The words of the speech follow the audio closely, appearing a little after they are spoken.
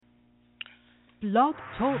Blog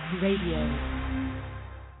Talk Radio.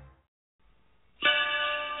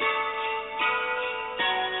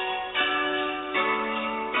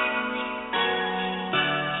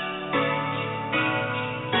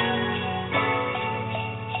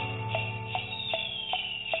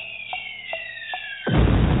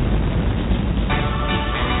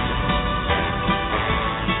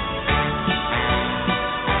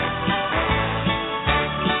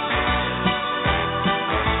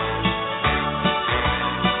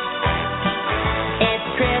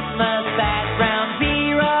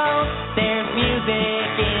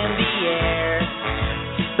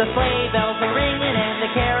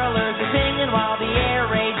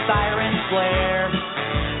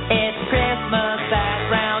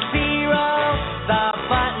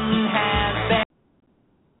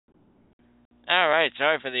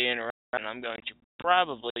 Sorry for the interruption. I'm going to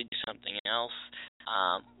probably do something else.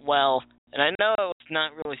 And I know it's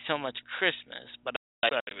not really so much Christmas, but I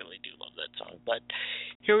really do love that song. But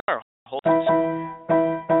here we are. Hold on.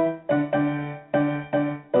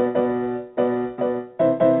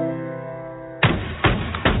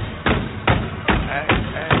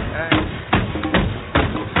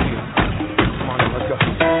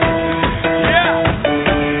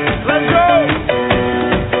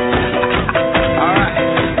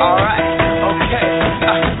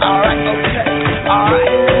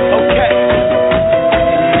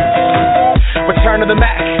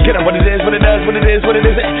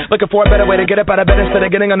 Looking for a better way to get up out of bed instead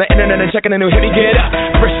of getting on the internet and checking a new hit. Get up,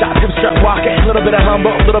 first shot, come strut walking. A little bit of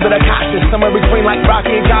humble, a little bit of cautious. Somewhere between like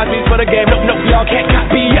Rocky and Cosby's for the game. Nope, y'all can't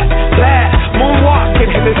copy us. Bad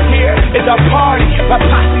moonwalking, and this here is our party. My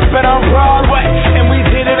posse's been on Broadway, and we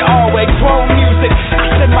did it all way. Chrome music,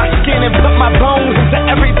 I shed my skin and put my bones into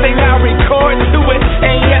everything I record to it.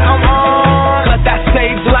 And yeah, I'm on. Let that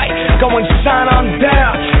stage light go and shine on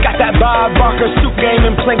down. Got that Bob Barker suit game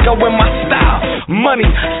and Plinko in my style. Money,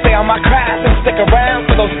 stay on my craft and stick around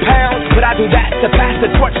for those pounds. But I do that to pass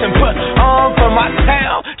the torch and put on for my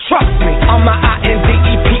town. Trust me, on my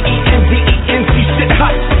INDEPENDENT shit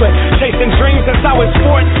hustling. Chasing dreams since I was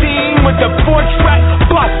 14 with the 4-track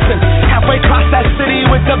bustin'. Halfway across that city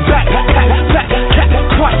with the back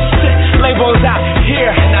crush shit. Labels out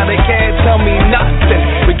here, now they can't tell me nothing.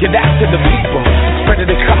 We give that to the people, spread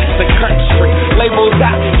it across the country. Labels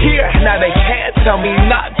out here, now they can't tell me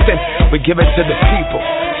nothing. We give it to the people,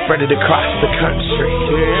 spread it across the country.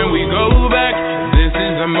 Here we go back, this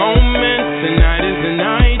is the moment, tonight is the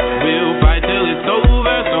night. We'll fight till it's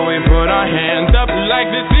over, so we put our hands up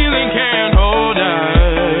like the ceiling can't hold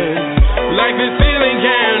us. Like the ceiling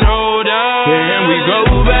can't hold us. Here we go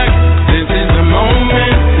back, this is the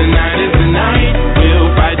moment, tonight is the night. We'll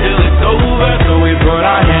fight till it's over, so we put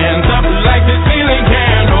our hands up like the ceiling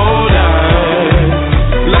can't hold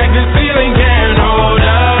us. Like the ceiling can't hold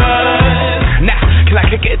us. Now, can I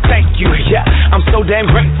kick it? Thank you, yeah, I'm so damn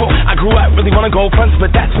grateful. I grew up really wanna go fronts, but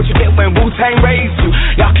that's what you get when Wu-Tang raised you.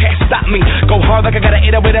 Y'all can't stop me, go hard like I got an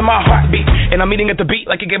 808 in my heartbeat. And I'm eating at the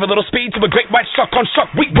beat like it gave a little speed to a great white shark on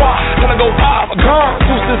shark. We raw, gonna go off, gone.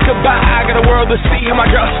 Deuces goodbye, I got a world to see. And my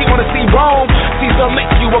girl, she wanna see Rome. Caesar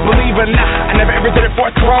make you a believer, nah, I never ever did it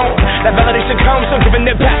for a throne. That validation comes from giving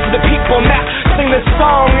it back to the people. Now, sing this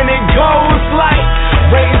song and it goes like,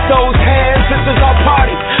 raise those hands, this is our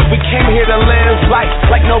party. We came here to live life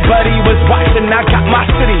like nobody was watching. I got my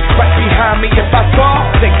city right behind me. If I fall,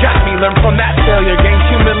 they got me. Learn from that failure, gain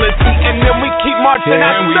humility, and then we keep marching.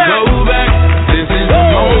 Then we go back, this is the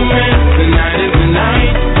moment, tonight is the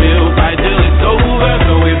night. We'll fight till it's over,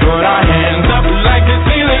 so we put our hands up like the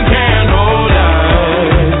ceiling can't hold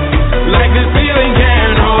us. Like the ceiling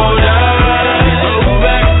can't hold us. We go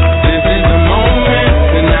back, this is the moment,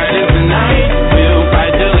 tonight is the night.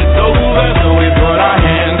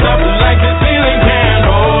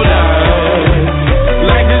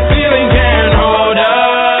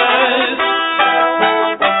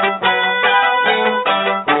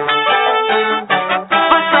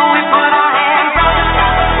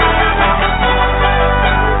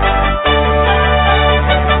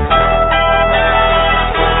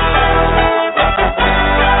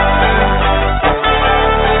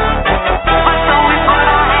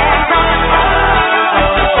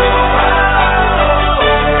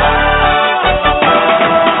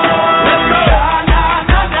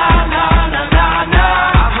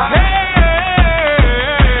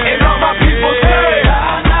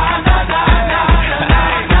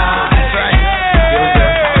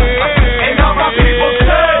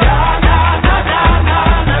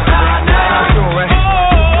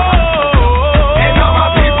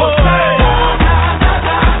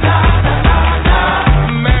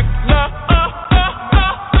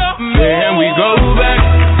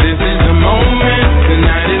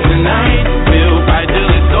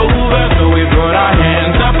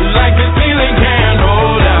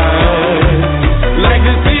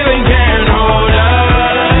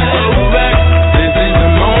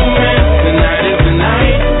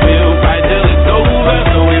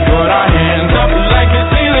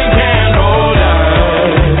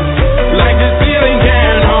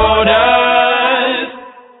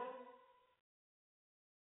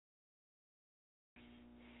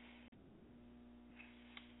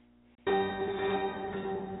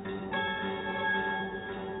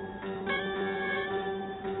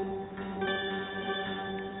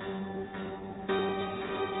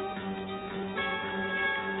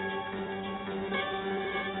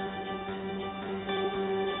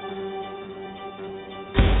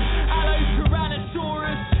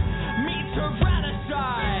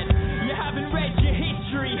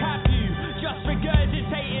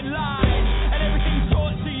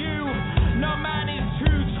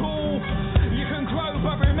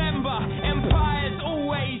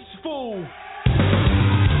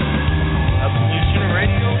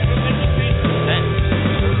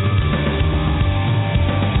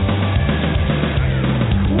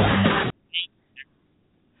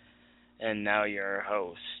 am now your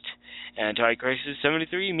host, Anti-Crisis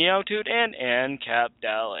 73, Meowtoot, and Cap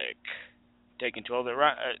Dalek. Take control of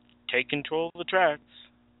the tracks.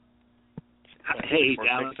 Hey,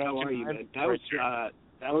 Dalek, how are you, man?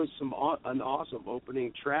 That was an awesome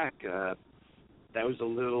opening track. That was a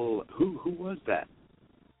little. Who was that?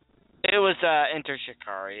 It was Enter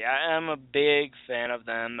Shikari. I am a big fan of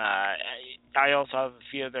them. I also have a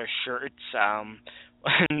few of their shirts.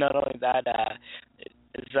 Not only that,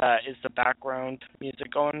 is the background music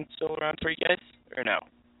still around for you guys, or no?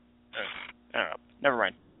 I don't know. Never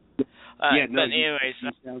mind. Yeah, no. But anyways,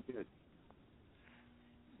 you sound good.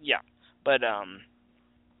 Yeah, but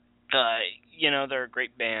they're a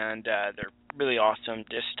great band. They're really awesome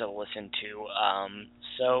just to listen to.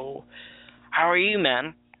 So, how are you,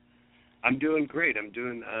 man? I'm doing great. I'm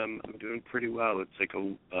doing pretty well. It's like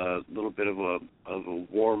a little bit of a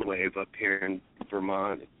warm wave up here in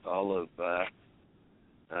Vermont. It's all of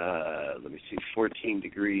 14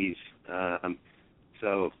 degrees.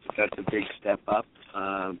 So that's a big step up.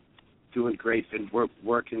 Doing great. Been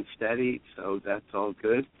working steady, so that's all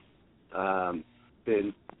good.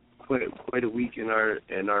 Been quite a week in our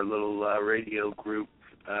little radio group.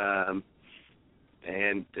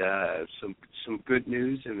 And some good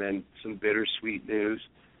news, and then some bittersweet news.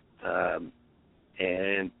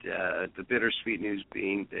 And the bittersweet news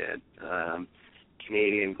being that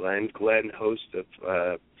Canadian Glenn, host of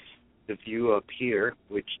The View Up Here,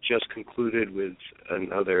 which just concluded with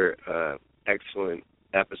another excellent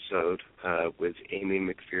episode with Amy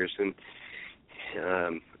McPherson,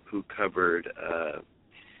 who covered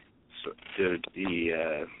the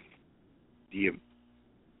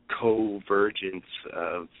convergence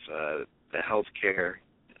of the healthcare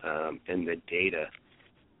and the data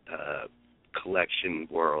collection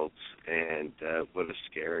worlds, and what a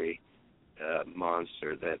scary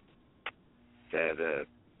monster that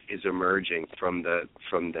is emerging from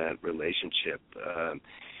that relationship,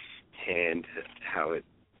 and how it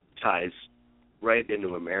ties right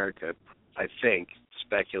into America. I think,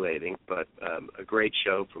 speculating, but a great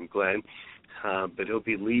show from Glenn. But he'll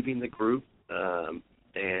be leaving the group.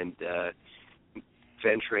 And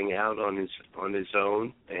venturing out on his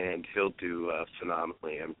own, and he'll do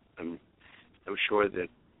phenomenally. I'm sure that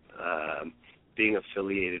being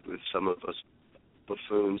affiliated with some of us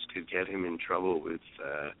buffoons could get him in trouble with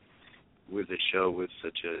a show with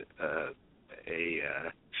such a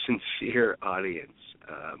sincere audience.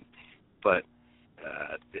 But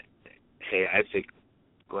hey, I think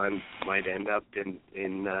Glenn might end up in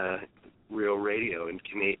real radio in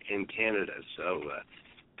Canada. So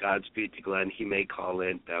Godspeed to Glenn. He may call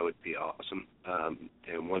in. That would be awesome.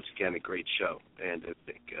 And once again, a great show. And I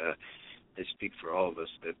think I speak for all of us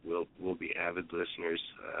that we'll be avid listeners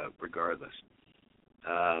regardless.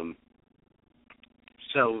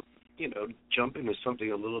 So, jump into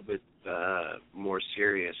something a little bit more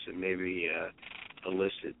serious and maybe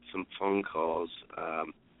elicit some phone calls.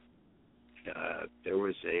 There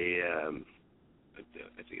was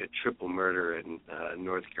I think a triple murder in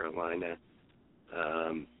North Carolina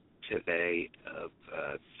today of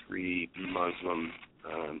 3 Muslim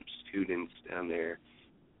students down there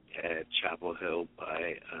at Chapel Hill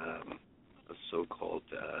by a so-called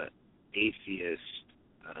atheist,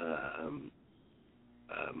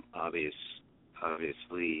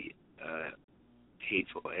 obviously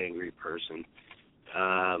hateful, angry person.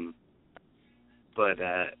 But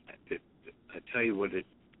I tell you what it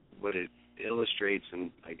illustrates,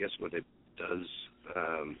 and I guess what it does,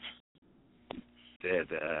 that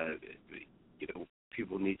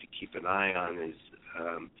people need to keep an eye on is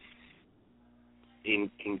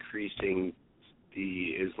increasing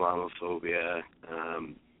the Islamophobia,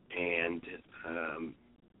 and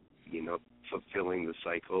fulfilling the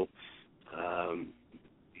cycle,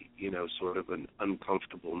 sort of an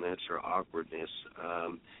uncomfortableness or awkwardness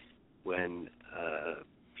when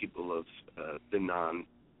people of the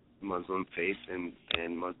non-Muslim faith and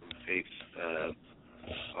Muslim faith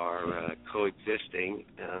are coexisting,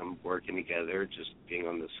 working together, just being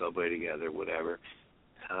on the subway together, whatever.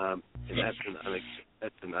 And that's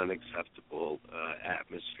an unacceptable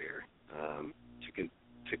atmosphere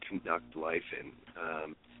to conduct life in.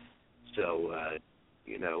 So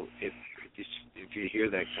if you hear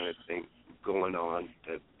that kind of thing going on,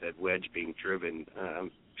 that wedge being driven,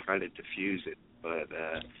 try to diffuse it. But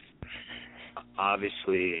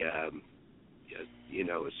obviously, a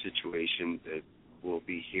situation that we'll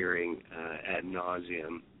be hearing ad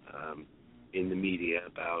nauseum in the media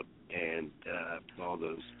about, and all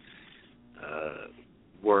those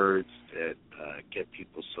words that get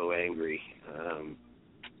people so angry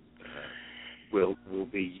will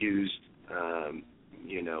be used,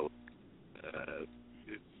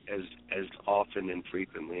 as often and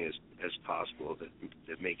frequently as possible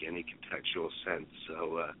that make any contextual sense.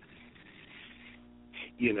 So,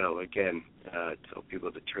 again, tell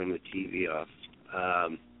people to turn the TV off.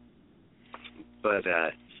 But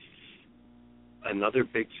another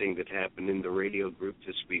big thing that happened in the radio group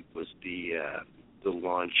this week was the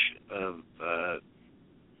launch of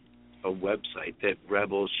a website that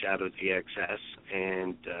Rebel, Shadow DXS,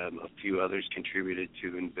 and a few others contributed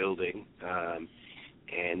to in building.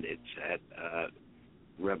 And it's at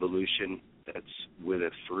Revolution, that's with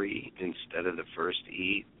a 3 instead of the first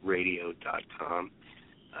E, radio.com.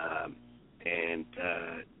 And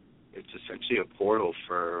it's essentially a portal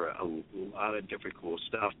for a lot of different cool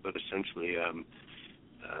stuff, but essentially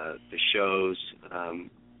the show's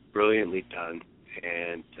brilliantly done,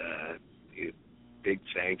 and big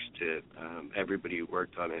thanks to everybody who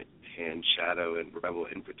worked on it, and Shadow and Rebel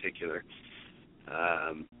in particular.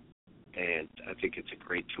 And I think it's a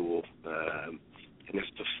great tool. And if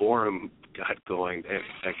the forum got going,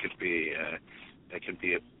 that could be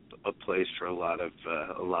a place for a lot of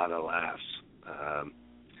laughs.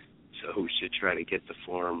 So we should try to get the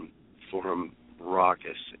forum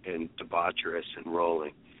raucous and debaucherous and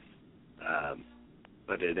rolling.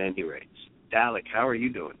 But at any rate, Dalek, how are you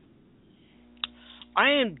doing? I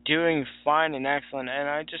am doing fine and excellent, and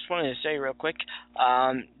I just wanted to say real quick,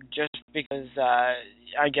 just because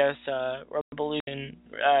I guess Rebel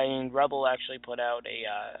actually put out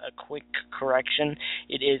a quick correction.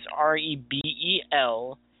 It is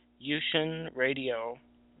REBEL, Yushin Radio,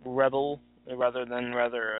 Rebel, rather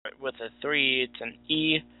with a 3, it's an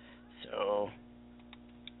E. So,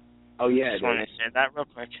 just wanted to say that real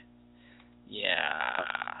quick. Yeah.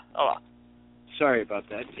 Oh well. Sorry about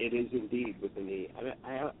that. It is indeed with an E.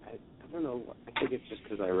 I don't know. I think it's just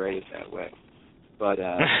because I write it that way. But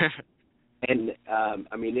and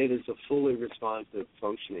I mean, it is a fully responsive,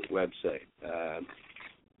 functioning website.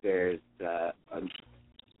 There's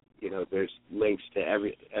there's links to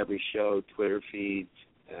every show, Twitter feeds,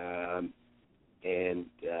 and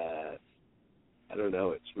I don't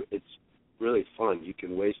know. It's really fun. You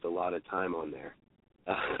can waste a lot of time on there.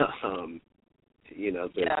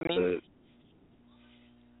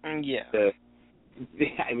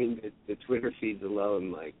 The Twitter feeds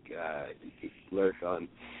alone, you can lurk on.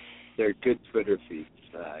 They're good Twitter feeds.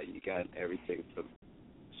 You got everything from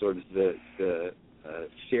sort of the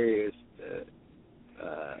serious,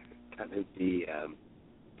 kind of the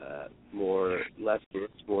more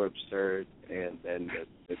absurd, and then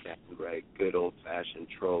the downright good old-fashioned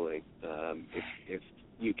trolling. If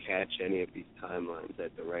you catch any of these timelines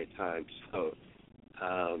at the right time, so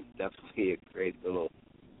definitely a great little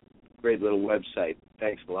website.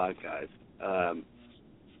 Thanks a lot, guys.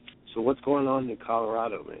 So what's going on in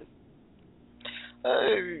Colorado, man?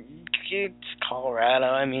 It's Colorado.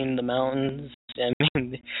 I mean, the mountains. I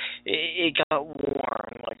mean, it got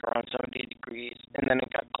warm, around 70 degrees, and then it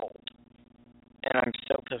got cold. And I'm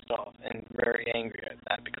so pissed off and very angry at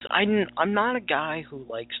that, because I'm not a guy who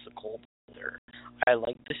likes the cold weather. I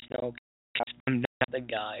like the snow. I'm not the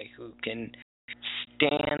guy who can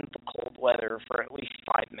stand the cold weather for at least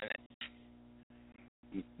 5 minutes.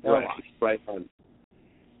 Right on.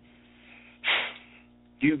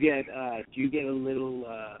 Do you get a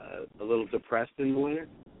little depressed in the winter?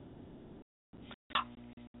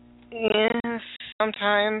 Yeah,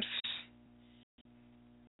 sometimes.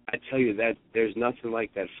 I tell you that there's nothing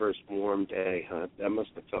like that first warm day, huh? That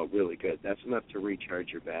must have felt really good. That's enough to recharge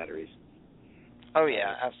your batteries. Oh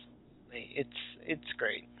yeah, absolutely. It's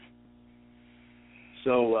great.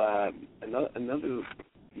 So another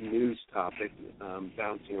news topic,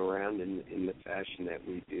 bouncing around in the fashion that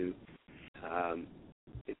we do.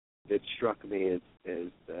 It struck me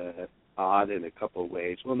as odd in a couple of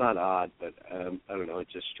ways. Well, not odd, but I don't know. It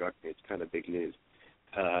just struck me. It's kind of big news.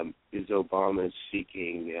 Is Obama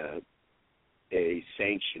seeking a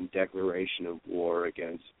sanctioned declaration of war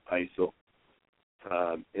against ISIL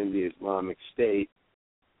in the Islamic State?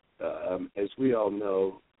 As we all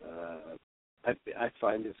know, I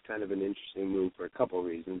find this kind of an interesting move for a couple of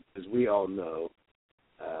reasons. As we all know,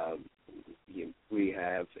 we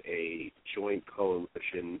have a joint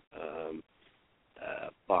coalition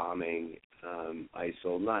bombing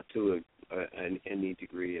ISIL, not to any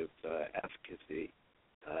degree of efficacy,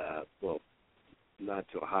 not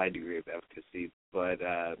to a high degree of efficacy, but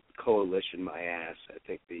coalition my ass. I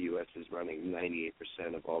think the U.S. is running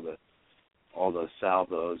 98% of all the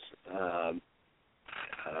salvos,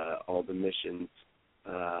 all the missions,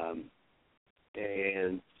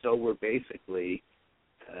 and so we're basically,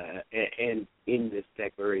 and in this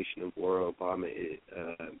declaration of war, Obama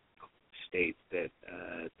states that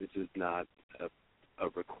this is not a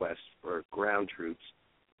request for ground troops.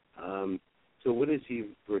 So what is he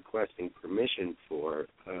requesting permission for?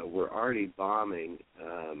 We're already bombing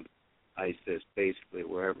ISIS basically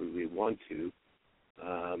wherever we want to.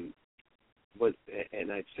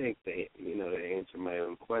 And I think to answer my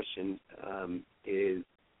own question is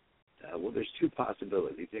there's two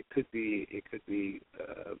possibilities. It could be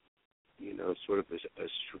sort of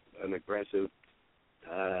an aggressive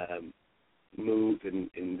move,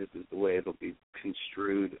 and this is the way it'll be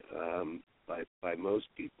construed by most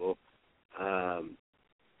people,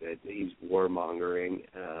 that he's warmongering,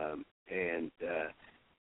 and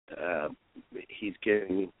he's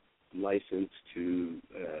giving license to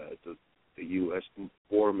the U.S.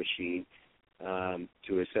 war machine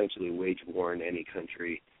to essentially wage war in any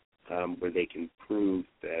country where they can prove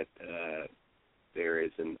that there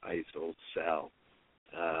is an ISIL cell.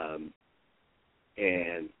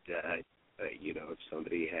 If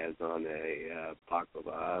somebody has on a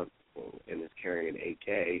baklava and is carrying an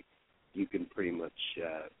AK, you can pretty much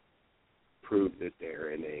prove that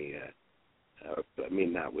they're in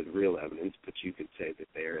not with real evidence, but you could say that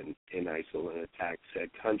they're in ISIL and attack said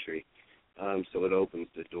country. So it opens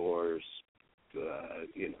the doors,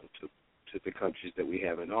 to the countries that we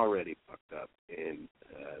haven't already fucked up in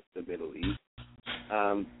the Middle East.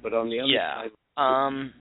 But on the other side,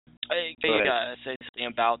 I gotta say something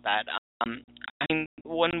about that.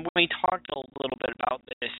 When we talked a little bit about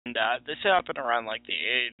this, and this happened around like the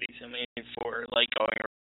 80s. For like going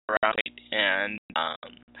around and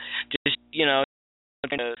just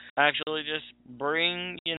to actually just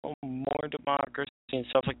bring more democracy and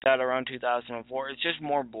stuff like that around 2004. It's just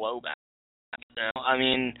more blowback.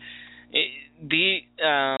 The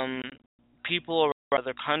people of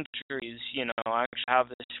other countries, actually have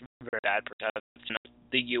this very bad perception of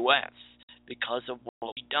the U.S. because of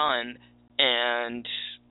what we've done, and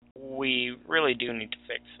we really do need to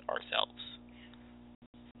fix ourselves.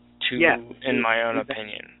 In my own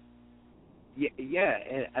opinion. Yeah,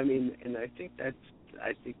 and I think that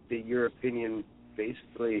your opinion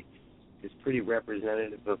basically is pretty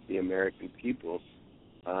representative of the American people.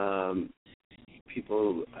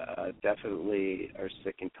 People definitely are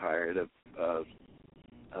sick and tired of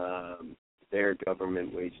their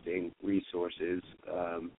government wasting resources,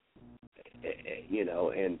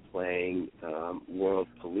 and playing world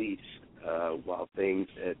police while things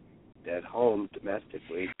at home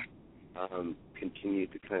domestically continue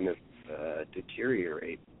to kind of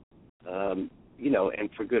deteriorate, and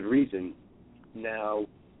for good reason. Now,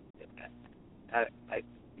 I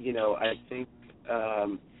think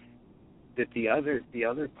that the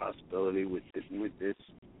other possibility with this,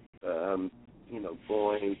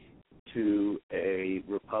 going to a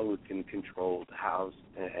Republican-controlled House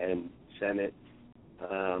and Senate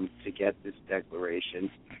to get this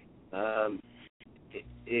declaration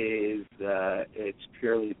it's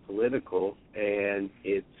purely political, and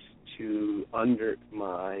it's to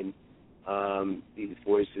undermine these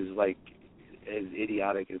voices, like as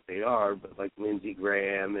idiotic as they are, but like Lindsey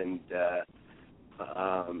Graham and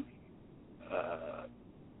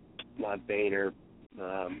not Boehner,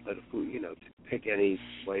 but who, to pick any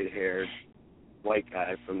white-haired white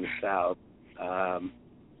guy from the South,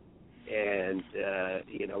 and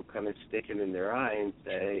kind of stick it in their eye and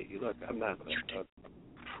say, look, I'm not a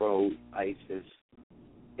pro-ISIS,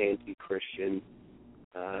 anti-Christian,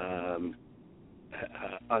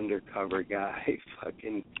 undercover guy.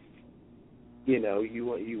 Fucking, you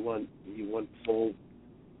want full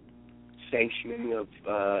sanctioning of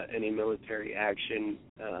any military action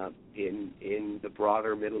in the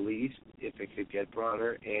broader Middle East, if it could get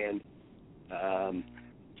broader, and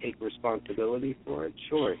take responsibility for it.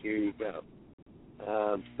 Sure, here you go.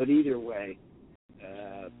 But either way,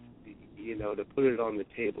 to put it on the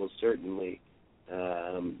table certainly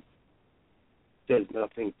does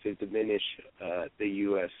nothing to diminish the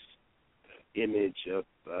U.S. image of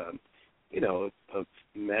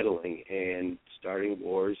meddling and starting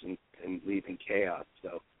wars and leaving chaos.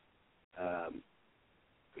 So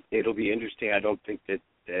it'll be interesting. I don't think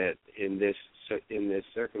that in this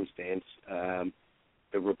circumstance,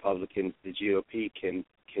 the Republicans, the GOP, can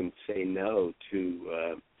say no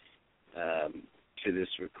to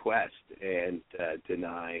this request and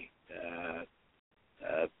deny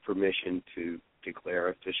permission to declare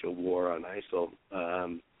official war on ISIL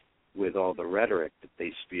with all the rhetoric that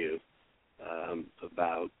they spew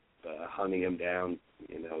about hunting them down,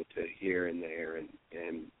 to here and there and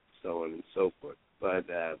so on and so forth. But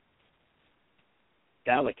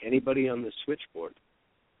Dalek, anybody on the switchboard?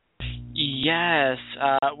 Yes,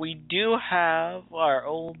 we do have our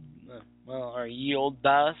old well, our ye old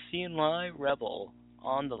Bastion Live Rebel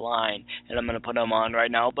on the line, and I'm going to put him on right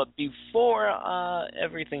now. But before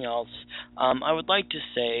everything else, I would like to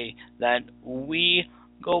say that we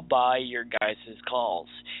go by your guys' calls.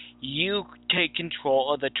 You take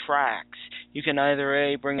control of the tracks. You can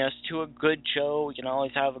either bring us to a good show, we can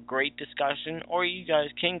always have a great discussion, or you guys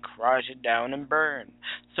can crush it down and burn.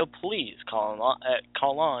 So please call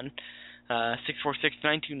on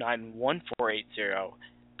 646-929-1480.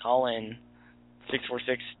 Call in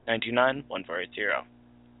 646-929-1480.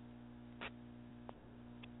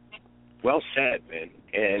 Well said, man.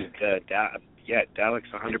 And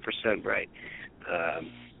Dalek's 100% right.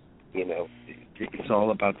 It's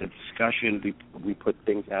all about the discussion. We put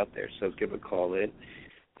things out there. So give a call in.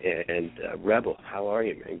 And Rebel, how are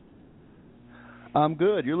you, man? I'm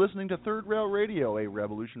good. You're listening to Third Rail Radio, a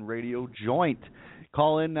Revolution Radio joint.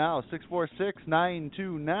 Call in now,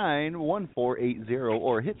 646-929-1480,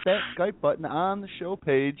 or hit that Skype button on the show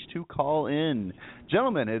page to call in.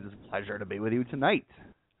 Gentlemen, it is a pleasure to be with you tonight.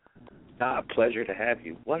 Pleasure to have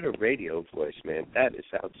you. What a radio voice, man. That is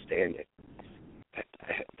outstanding.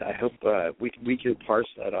 I hope we can parse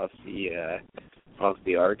that off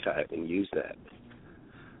the archive and use that.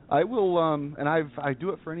 I will, and I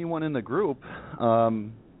do it for anyone in the group.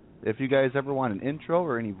 If you guys ever want an intro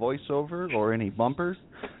or any voiceover or any bumpers,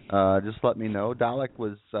 just let me know. Dalek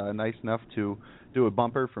was nice enough to do a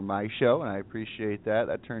bumper for my show, and I appreciate that.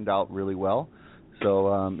 That turned out really well. So,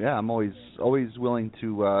 I'm always willing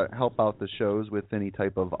to help out the shows with any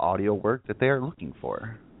type of audio work that they are looking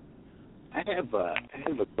for. I have a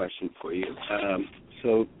question for you.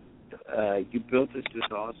 So you built this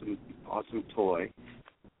awesome toy,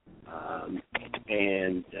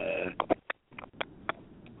 and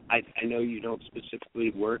I know you don't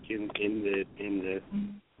specifically work in the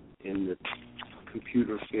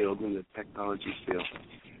computer field, in the technology field,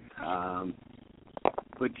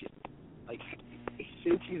 but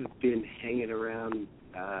since you've been hanging around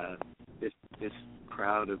this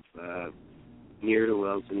crowd of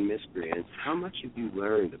ne'er-do-wells and miscreants, how much have you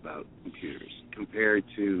learned about computers compared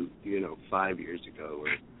to 5 years ago?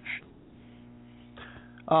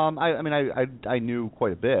 I knew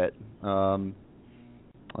quite a bit along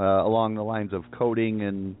the lines of coding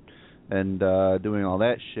and doing all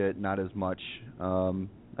that shit. Not as much.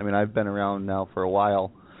 I've been around now for a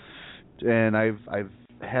while, and I've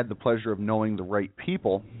had the pleasure of knowing the right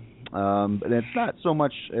people. And it's not so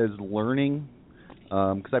much as learning,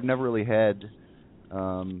 because I've never really had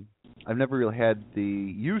the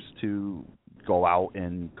use to go out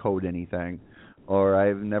and code anything, or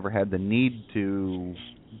I've never had the need to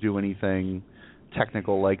do anything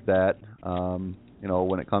technical like that.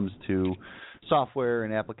 When it comes to software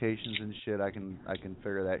and applications and shit, I can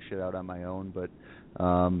figure that shit out on my own. But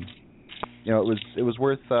it was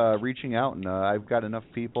worth reaching out, and I've got enough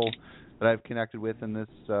people that I've connected with in this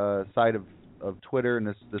side of Twitter and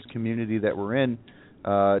this community that we're in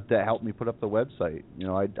to help me put up the website.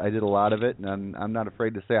 I did a lot of it, and I'm not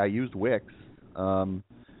afraid to say I used Wix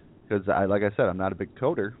because, like I said, I'm not a big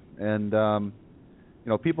coder, and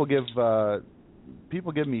people give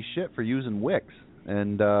me shit for using Wix,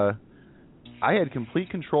 and I had complete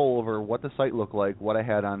control over what the site looked like, what I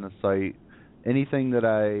had on the site, any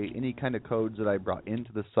kind of codes that I brought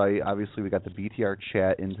into the site. Obviously, we got the BTR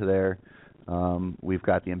chat into there. We've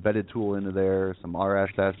got the embedded tool into there, some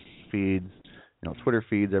RSS feeds, Twitter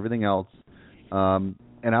feeds, everything else. And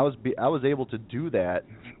I was able to do that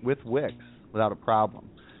with Wix without a problem.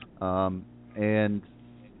 And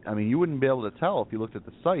you wouldn't be able to tell if you looked at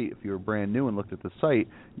the site. If you were brand new and looked at the site,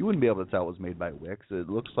 you wouldn't be able to tell it was made by Wix. It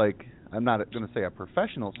looks like, I'm not going to say a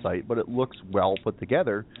professional site, but it looks well put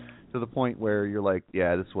together to the point where you're like,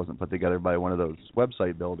 yeah, this wasn't put together by one of those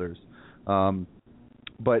website builders.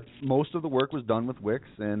 But most of the work was done with Wix,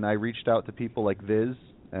 and I reached out to people like Viz,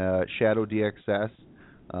 Shadow DXS,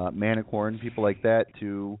 Manicorn, people like that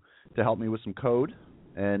to help me with some code,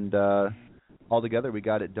 and all together we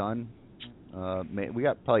got it done. We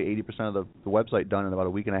got probably 80% of the website done in about a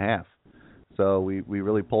week and a half. So we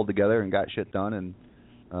really pulled together and got shit done, and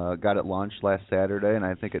got it launched last Saturday, and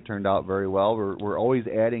I think it turned out very well. We're always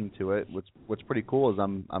adding to it. What's pretty cool is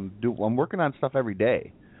I'm working on stuff every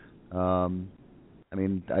day. I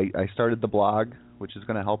started the blog, which is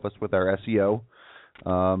going to help us with our SEO.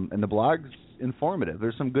 And the blog's informative.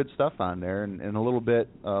 There's some good stuff on there, and a little bit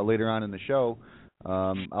later on in the show,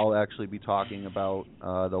 I'll actually be talking about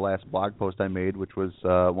the last blog post I made, which was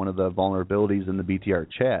one of the vulnerabilities in the BTR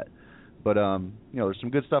chat. But there's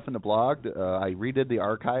some good stuff in the blog. I redid the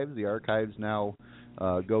archives. The archives now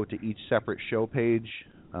go to each separate show page.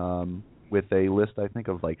 with a list, I think,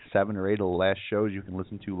 of like 7 or 8 of the last shows you can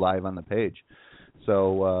listen to live on the page.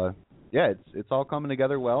 So, yeah, it's all coming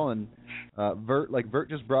together well, and Vert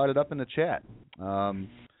just brought it up in the chat.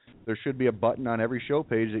 There should be a button on every show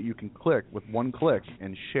page that you can click with one click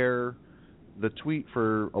and share the tweet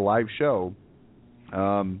for a live show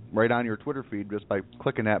right on your Twitter feed just by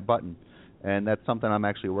clicking that button. And that's something I'm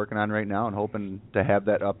actually working on right now and hoping to have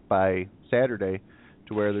that up by Saturday,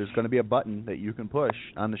 to where there's going to be a button that you can push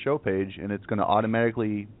on the show page, and it's going to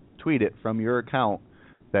automatically tweet it from your account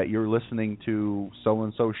that you're listening to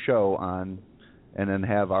so-and-so show on, and then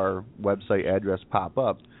have our website address pop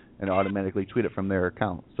up and automatically tweet it from their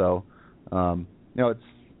account. So, it's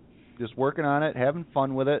just working on it, having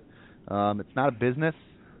fun with it. It's not a business.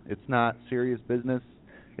 It's not serious business.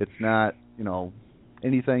 It's not,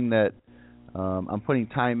 anything that I'm putting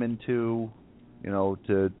time into,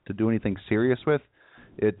 to do anything serious with.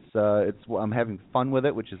 I'm having fun with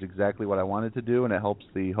it, which is exactly what I wanted to do, and it helps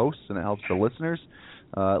the hosts and it helps the listeners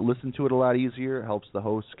listen to it a lot easier. It helps the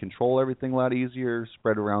hosts control everything a lot easier,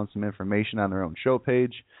 spread around some information on their own show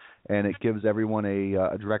page, and it gives everyone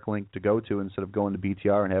a direct link to go to instead of going to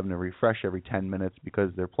BTR and having to refresh every 10 minutes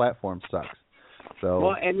because their platform sucks. So,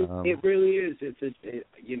 well, and it really is. It's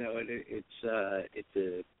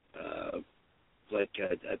like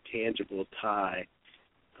a tangible tie,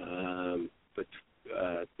 but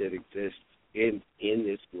that exists in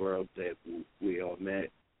this world that we all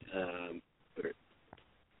met.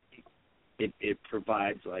 It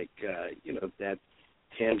provides that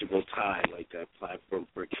tangible tie, like a platform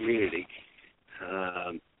for community,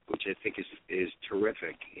 which I think is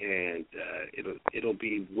terrific, and it'll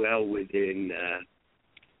be well within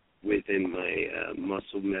my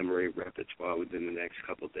muscle memory repertoire within the next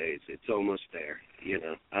couple of days. It's almost there.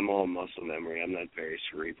 I'm all muscle memory. I'm not very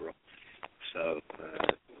cerebral, so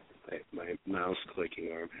my mouse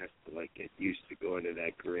clicking arm has to get used to going to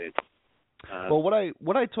that grid. Well,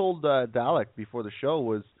 what I told Dalek before the show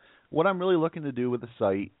was, what I'm really looking to do with the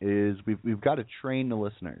site is we've got to train the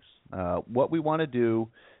listeners. What we want to do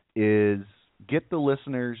is get the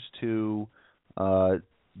listeners to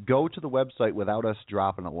go to the website without us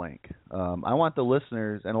dropping a link. I want the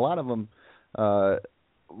listeners, and a lot of them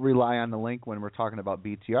rely on the link when we're talking about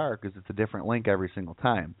BTR because it's a different link every single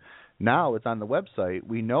time. Now it's on the website.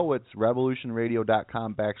 We know it's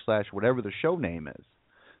revolutionradio.com/whatever the show name is.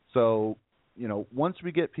 So, once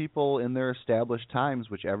we get people in their established times,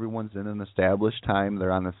 which everyone's in an established time,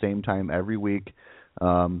 they're on the same time every week.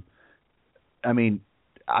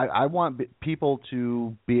 I want people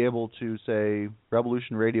to be able to say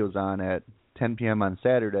Revolution Radio's on at 10 p.m. on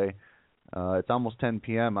Saturday. It's almost 10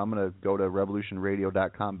 p.m. I'm going to go to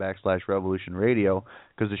revolutionradio.com/Revolution Radio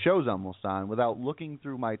because the show's almost on, without looking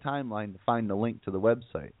through my timeline to find the link to the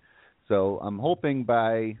website. So I'm hoping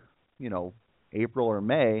by, April or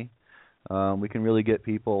May, we can really get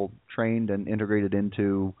people trained and integrated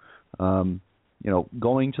into,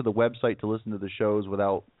 going to the website to listen to the shows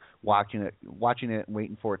without watching it and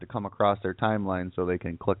waiting for it to come across their timeline so they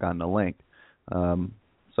can click on the link.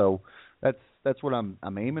 So that's what I'm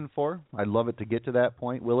aiming for. I'd love it to get to that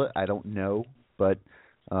point. Will it? I don't know, but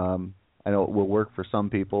I know it will work for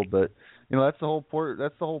some people. But that's the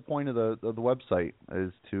whole point of the website,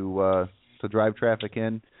 is to drive traffic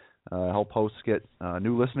in, help hosts get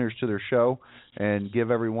new listeners to their show, and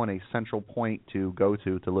give everyone a central point to go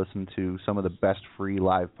to listen to some of the best free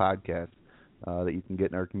live podcasts that you can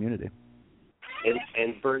get in our community.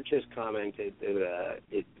 And Bert just commented that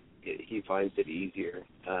he finds it easier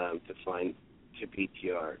to find to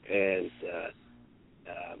BTR. And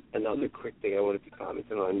another quick thing I wanted to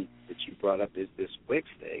comment on that you brought up is this Wix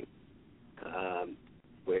thing,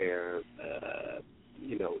 where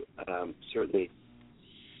certainly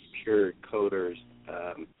pure coders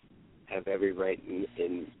have every right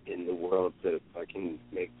in the world to fucking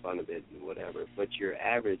make fun of it and whatever. But your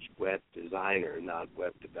average web designer, not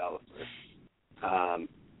web developer,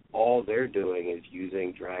 all they're doing is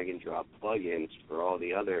using drag and drop plugins for all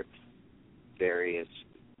the other various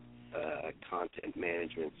content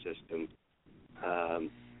management systems.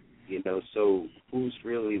 So who's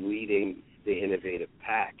really leading the innovative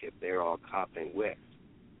pack if they're all copying Wix?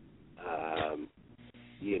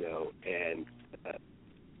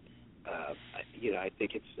 I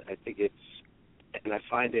think it's, and I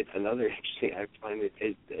find it another interesting. I find it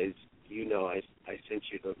as I sent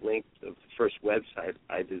you the link of the first website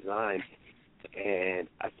I designed, and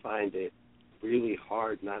I find it really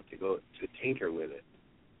hard not to go to tinker with it.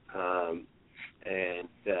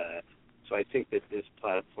 So I think that this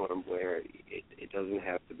platform, where it doesn't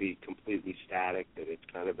have to be completely static, that it's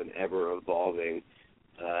kind of an ever-evolving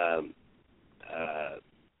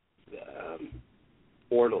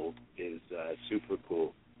is super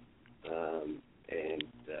cool, and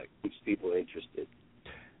keeps people interested.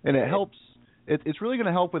 And it helps. It's really going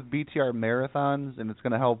to help with BTR marathons, and it's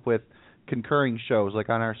going to help with concurring shows. Like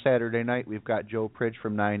on our Saturday night, we've got Joe Pridge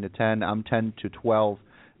from 9 to 10. I'm 10 to 12,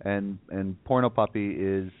 and Porno Puppy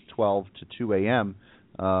is 12 to 2 a.m.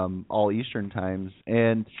 All Eastern times.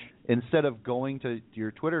 And instead of going to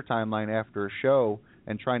your Twitter timeline after a show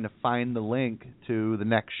and trying to find the link to the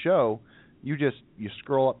next show, you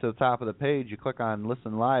scroll up to the top of the page, you click on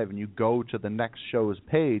Listen Live, and you go to the next show's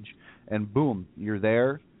page, and boom, you're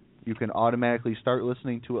there. You can automatically start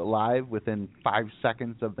listening to it live within 5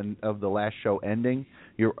 seconds of the last show ending.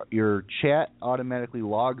 Your chat automatically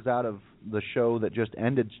logs out of the show that just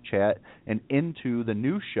ended's chat and into the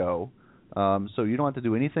new show. So you don't have to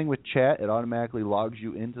do anything with chat. It automatically logs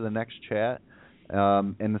you into the next chat.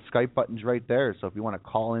 And the Skype button's right there. So if you want to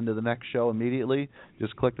call into the next show immediately,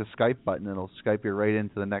 just click the Skype button. It'll Skype you right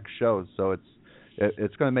into the next show. So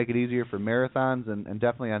it's going to make it easier for marathons, and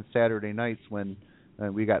definitely on Saturday nights when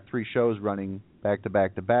we got 3 shows running back to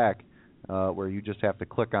back to back, where you just have to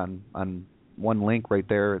click on one link right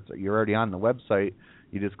there. You're already on the website.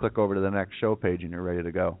 You just click over to the next show page and you're ready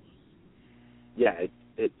to go. Yeah,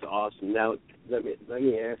 it's awesome. Now let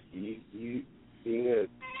me ask you, being a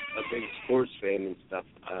big sports fan and stuff,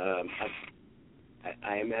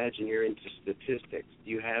 I imagine you're into statistics. Do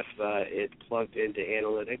you have it plugged into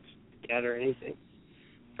analytics yet or anything?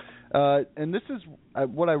 And this is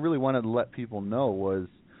what I really wanted to let people know was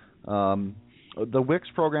the Wix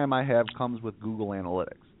program I have comes with Google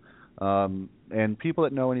Analytics. And people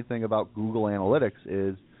that know anything about Google Analytics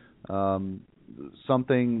is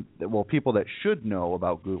something that, people that should know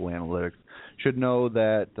about Google Analytics should know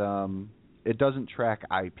that it doesn't track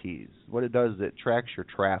IPs. What it does is it tracks your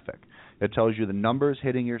traffic. It tells you the numbers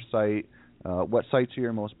hitting your site, what sites are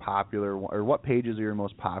your most popular, or what pages are your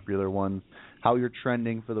most popular ones, how you're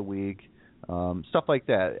trending for the week, stuff like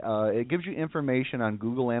that. It gives you information on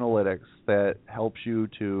Google Analytics that helps you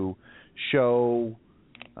to show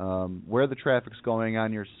where the traffic's going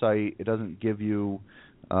on your site. It doesn't give you,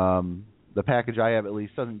 the package I have at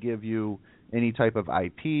least, doesn't give you any type of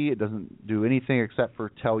IP. It doesn't do anything except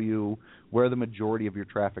for tell you where the majority of your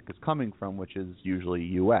traffic is coming from, which is usually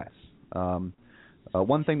U.S.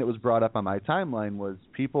 One thing that was brought up on my timeline was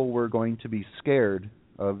people were going to be scared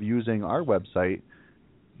of using our website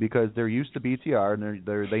because they're used to BTR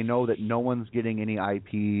and they know that no one's getting any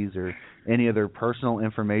IPs or any of their personal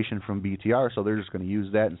information from BTR, so they're just going to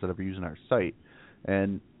use that instead of using our site.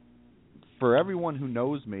 And for everyone who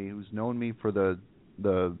knows me, who's known me for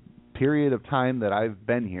the period of time that I've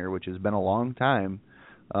been here, which has been a long time,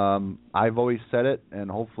 I've always said it, and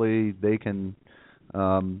hopefully they can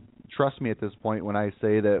trust me at this point when I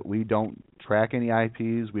say that we don't track any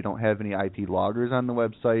IPs, we don't have any IP loggers on the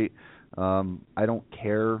website. I don't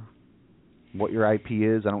care what your IP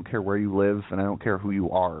is, I don't care where you live, and I don't care who you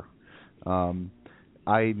are.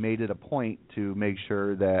 I made it a point to make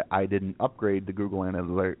sure that I didn't upgrade the Google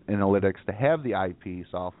Analytics to have the IP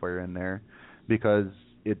software in there because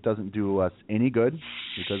it doesn't do us any good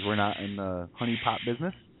because we're not in the honeypot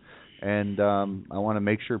business. And I want to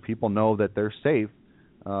make sure people know that they're safe,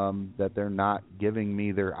 that they're not giving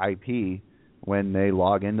me their IP when they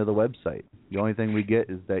log into the website. The only thing we get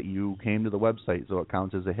is that you came to the website, so it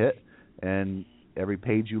counts as a hit, and every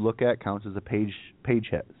page you look at counts as a page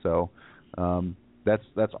hit. So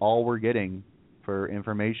that's all we're getting for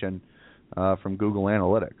information from Google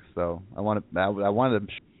Analytics. So I wanted to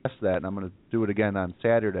stress that, and I'm going to do it again on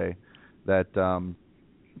Saturday, that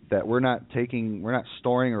we're not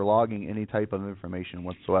storing or logging any type of information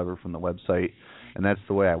whatsoever from the website, and that's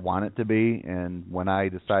the way I want it to be. And when I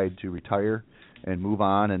decide to retire and move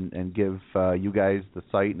on and give you guys the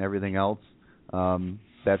site and everything else,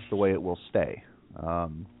 that's the way it will stay. I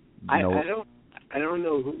don't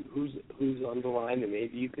know who's on the line, and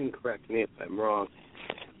maybe you can correct me if I'm wrong.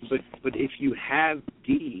 But if you have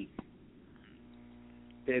D,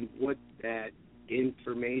 then what that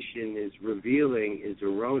information is revealing is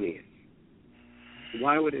erroneous.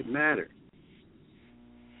 Why would it matter?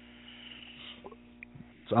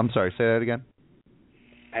 So, I'm sorry, say that again.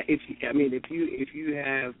 If you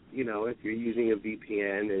have, if you're using a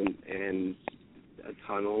VPN and a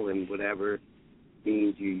tunnel and whatever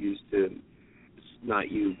means you used to, not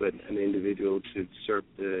you, but an individual to surf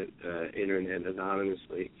the internet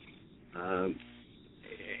anonymously,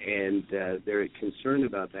 and they're concerned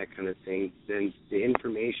about that kind of thing, then the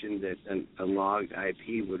information that a logged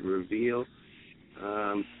IP would reveal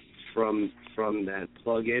from that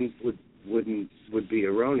plugin would be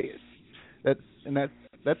erroneous.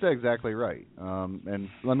 That's exactly right. And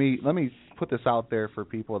let me put this out there for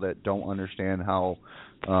people that don't understand how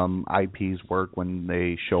IPs work when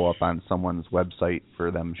they show up on someone's website for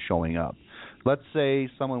them showing up. Let's say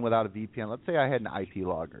someone without a VPN. Let's say I had an IP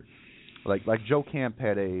logger, like Joe Camp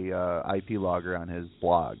had a IP logger on his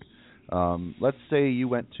blog. Let's say you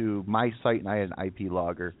went to my site and I had an IP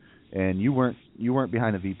logger, and you weren't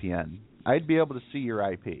behind a VPN. I'd be able to see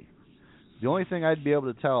your IP. The only thing I'd be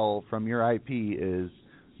able to tell from your IP is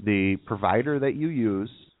the provider that you use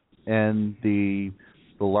and the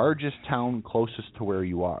largest town closest to where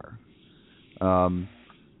you are.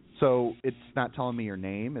 So it's not telling me your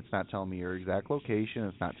name. It's not telling me your exact location.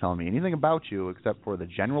 It's not telling me anything about you except for the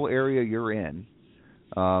general area you're in,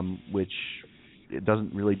 which it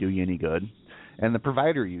doesn't really do you any good, and the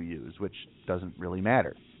provider you use, which doesn't really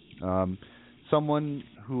matter. Someone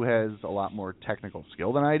who has a lot more technical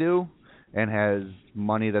skill than I do and has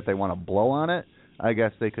money that they want to blow on it, I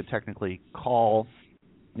guess they could technically call,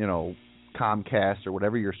 Comcast or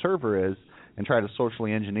whatever your server is and try to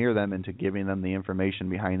socially engineer them into giving them the information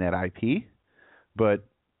behind that IP. But,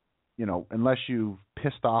 unless you've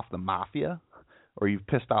pissed off the mafia or you've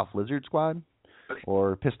pissed off Lizard Squad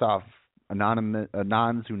or pissed off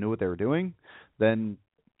anons who knew what they were doing, then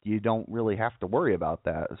you don't really have to worry about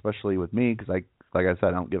that, especially with me, because like I said,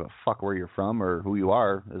 I don't give a fuck where you're from or who you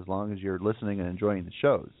are as long as you're listening and enjoying the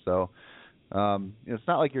shows. So it's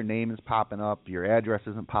not like your name is popping up, your address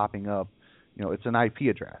isn't popping up. It's an IP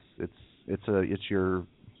address. It's your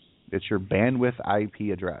bandwidth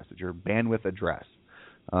IP address. It's your bandwidth address.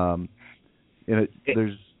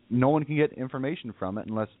 There's no one can get information from it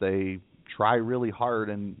unless they try really hard,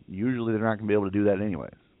 and usually they're not going to be able to do that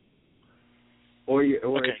anyways. Or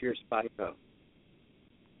if you're Spyco.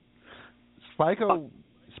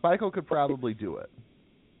 Spyco could probably do it.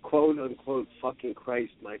 Quote unquote, fucking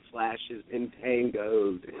Christ, my flash has been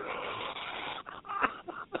tangoed.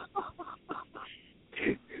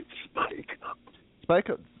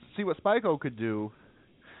 Spyco. See what Spyco could do.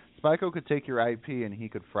 Spyco could take your IP and he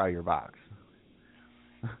could fry your box.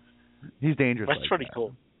 He's dangerous. That's pretty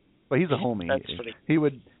cool. But he's a homie. That's pretty.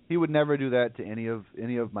 He would never do that to any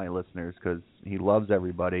of my listeners because he loves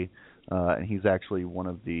everybody. And he's actually one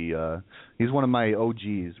of my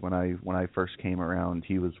OGs when I first came around.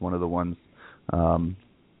 He was one of the ones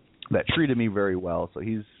that treated me very well. So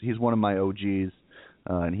he's one of my OGs,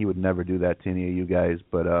 and he would never do that to any of you guys.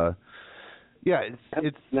 But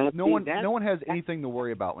it's no one has anything to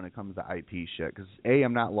worry about when it comes to IP shit because A,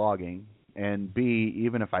 I'm not logging, and B,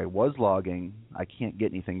 even if I was logging, I can't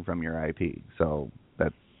get anything from your IP. So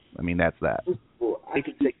that's that. Well, I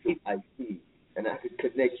could take your IP and I could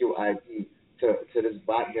connect your IP to this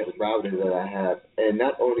botnet router that I have, and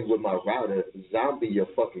not only with my router, zombie your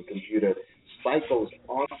fucking computer. Spyco's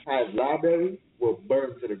archive library will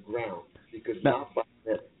burn to the ground because my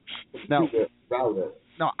botnet computer router.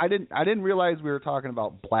 No, I didn't realize we were talking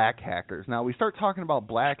about black hackers. Now we start talking about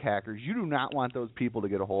black hackers. You do not want those people to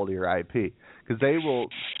get a hold of your IP because they will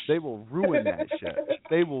ruin that shit.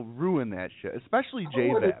 They will ruin that shit, especially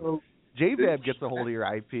JVAB. JVAB gets a hold of your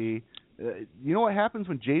IP. You know what happens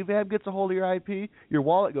when JVAB gets a hold of your IP? Your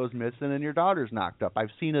wallet goes missing and your daughter's knocked up.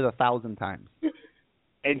 I've seen it 1,000 times.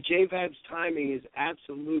 And JVAB's timing is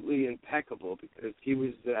absolutely impeccable because he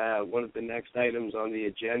was one of the next items on the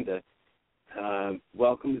agenda.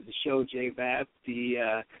 Welcome to the show, JVAB,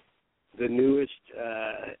 the newest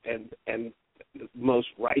and most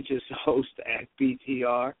righteous host at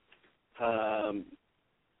BTR,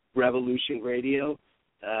 Revolution Radio.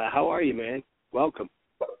 How are you, man? Welcome.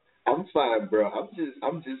 I'm fine, bro.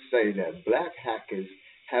 I'm just saying that black hackers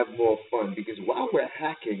have more fun because while we're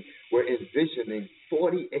hacking, we're envisioning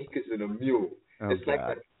 40 acres and a mule. Oh, it's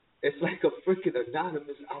God. like a freaking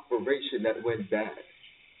anonymous operation that went bad.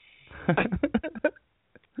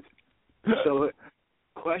 So,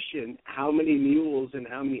 question: how many mules and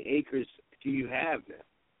how many acres do you have now?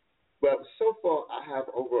 Well, so far I have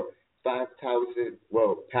over 5,000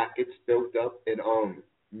 packets built up in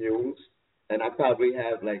mules, and I probably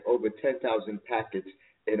have like over 10,000 packets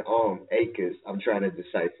in acres. I'm trying to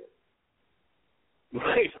decipher.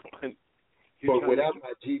 Right. But without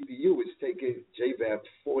my GPU, it's taking JVAB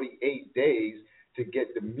 48 days to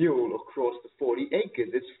get the mule across the 40 acres.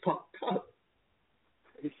 It's fucked up.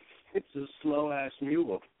 It's a slow-ass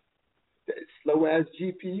mule. Slow-ass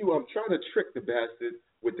GPU. I'm trying to trick the bastard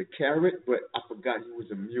with the carrot, but I forgot he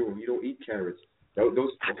was a mule. He don't eat carrots. Those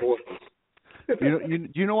are horses.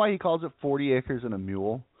 Do you know why he calls it 40 acres and a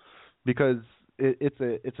mule? Because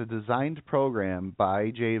it's a designed program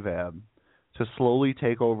by JVAB to slowly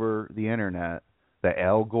take over the internet that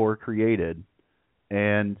Al Gore created,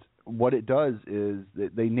 and what it does is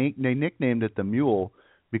they nicknamed it the mule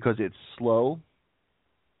because it's slow,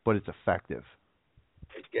 but it's effective.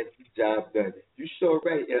 It gets the job done. You sure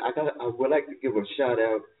right. And I would like to give a shout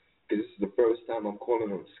out because this is the first time I'm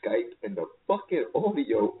calling on Skype, and the fucking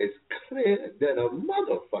audio is clear than a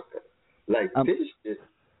motherfucker. Like this shit.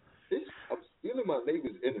 I'm stealing my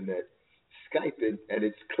neighbor's internet, Skyping, and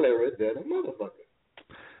it's clearer than a motherfucker.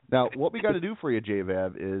 Now, what we got to do for you,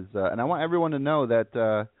 JVAB, is, and I want everyone to know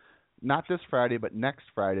that not this Friday, but next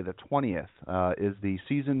Friday, the 20th, is the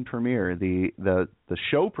season premiere, the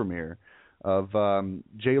show premiere of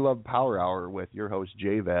J-Love Power Hour with your host,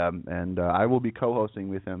 JVAB, and I will be co-hosting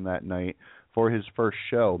with him that night for his first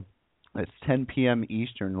show. It's 10 p.m.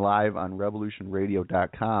 Eastern, live on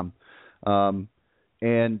RevolutionRadio.com.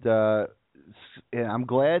 And I'm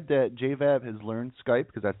glad that JVAB has learned Skype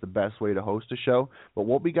because that's the best way to host a show. But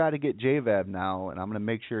what we got to get JVAB now, and I'm going to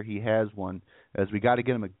make sure he has one, is we got to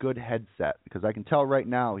get him a good headset because I can tell right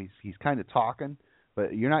now he's kind of talking,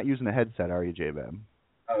 but you're not using a headset, are you, JVAB?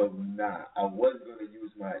 Oh, nah. I was going to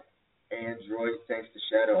use my Android, thanks to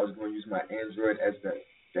Shadow. I was going to use my Android as the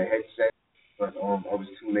headset, but I was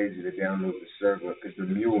too lazy to download the server because the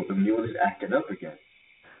mule is acting up again.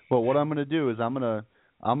 Well, what I'm going to do is I'm gonna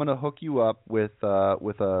hook you up with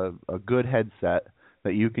a good headset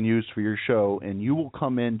that you can use for your show, and you will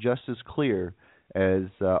come in just as clear as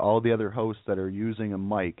all the other hosts that are using a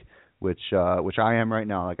mic, which I am right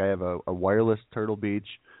now. Like I have a wireless Turtle Beach.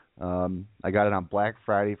 I got it on Black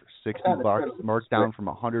Friday for $60, marked down from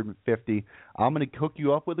 $150. I'm going to hook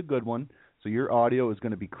you up with a good one, so your audio is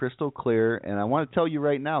going to be crystal clear. And I want to tell you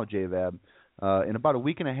right now, JVAB, in about a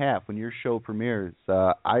week and a half when your show premieres,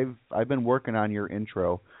 I've been working on your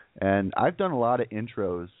intro, and I've done a lot of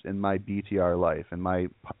intros in my BTR life, in my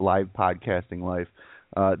live podcasting life.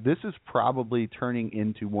 This is probably turning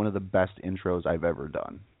into one of the best intros I've ever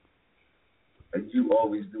done. You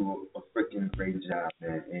always do a freaking great job,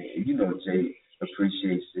 man. And you know Jay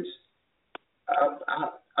appreciates this.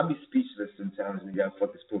 I'll be speechless sometimes when y'all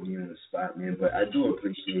fuckers put me on the spot, man. But I do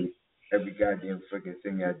appreciate every goddamn freaking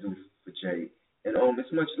thing I do for Jay. And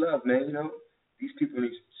it's much love, man. You know, these people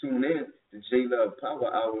need to tune in to J-Love Power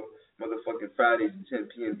Hour, motherfucking Fridays at 10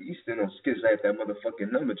 p.m. Eastern on Skiz at that motherfucking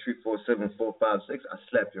number 347-456. I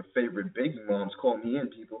slapped your favorite baby moms. Call me in,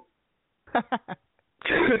 people.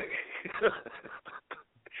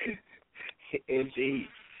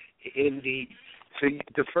 Indeed. So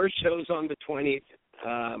the first show's on the 20th.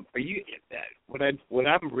 Are you? What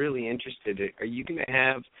I'm really interested in? Are you going to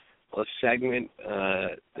have a segment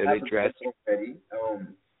that addresses? Already.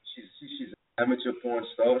 She's an amateur porn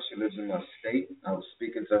star. She lives in my state. I was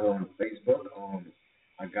speaking to her on Facebook.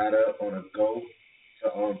 I got her on a go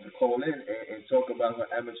to call in and talk about her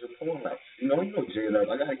amateur porn life. You know J-Love.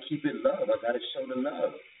 I gotta keep it love. I gotta show the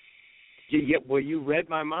love. Yeah. Well, you read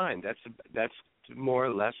my mind. That's more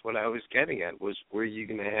or less what I was getting at. Was were you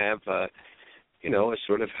going to have a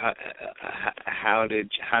sort of how to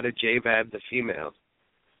J-Bab the females?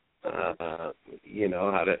 How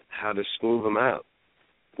to smooth them out.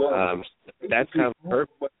 Well, that's how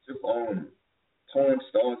perfect. Porn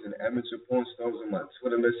stars and amateur porn stars on my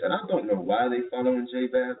Twitter list, and I don't know why they following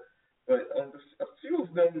J-Bab, but a few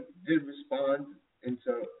of them did respond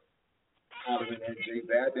into hollering at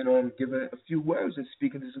J-Bab and giving a few words and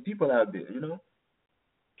speaking to some people out there, you know.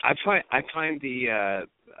 I find the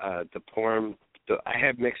porn. I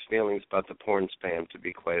have mixed feelings about the porn spam, to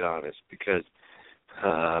be quite honest, because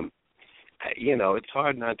it's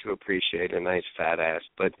hard not to appreciate a nice fat ass,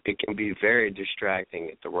 but it can be very distracting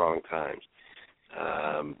at the wrong times.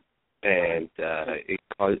 And it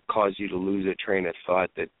cause you to lose a train of thought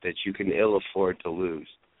that you can ill afford to lose.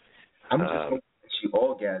 I'm just hoping she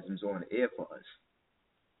orgasms on air for us.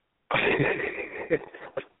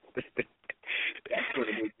 That's what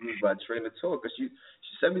it was by train of talk. Cause she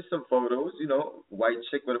sent me some photos, white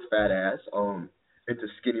chick with a fat ass, into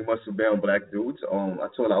skinny muscle bound black dudes. I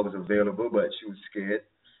told her I was available, but she was scared.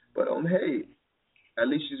 But hey, at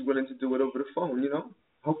least she's willing to do it over the phone,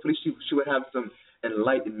 Hopefully she would have some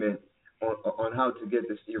enlightenment on how to get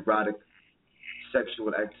this erotic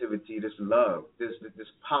sexual activity, this love, this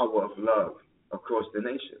power of love across the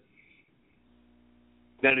nation.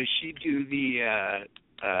 Now, does she do the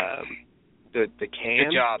cams? Good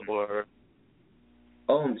job. Or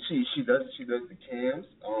she does the cams,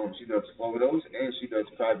 she does photos, and she does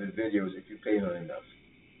private videos if you pay her enough.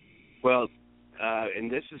 Well,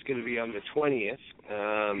 and this is going to be on the 20th.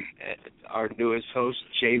 Our newest host,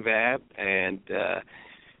 J-Vab, and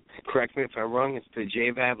correct me if I'm wrong, it's the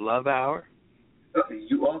J-Vab Love Hour?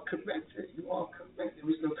 You are correct. There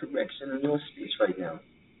is no correction in your speech right now.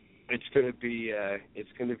 it's gonna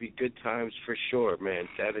be good times for sure, man.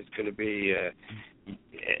 That is gonna be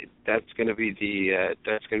that's gonna be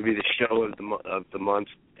the show of the month,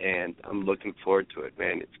 and I'm looking forward to it,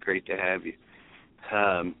 man. It's great to have you.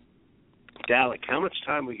 Dalek, how much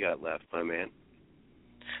time we got left, my man?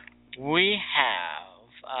 We have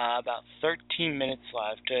about 13 minutes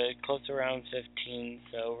left, close around 15,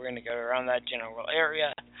 so we're going to go around that general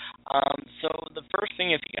area. So the first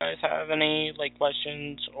thing, if you guys have any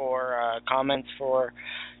questions or comments for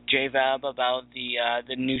JVAB about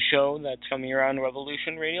the new show that's coming around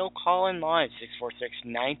Revolution Radio, call in live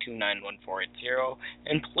 646-929-1480,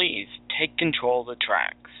 and please take control of the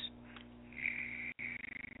tracks.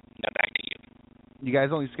 Now back to you. You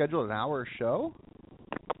guys only scheduled an hour show?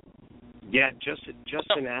 Yeah, just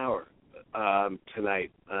an hour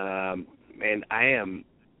tonight. Man, I am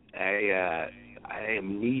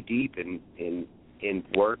knee deep in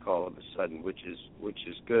work all of a sudden, which is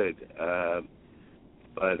good.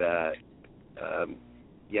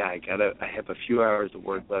 Yeah, I have a few hours of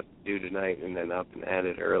work left to do tonight, and then up and at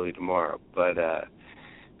it early tomorrow. But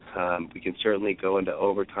we can certainly go into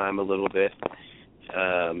overtime a little bit.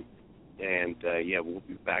 Yeah, we'll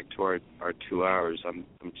be back to our 2 hours. I'm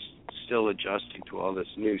still adjusting to all this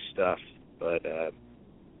new stuff, but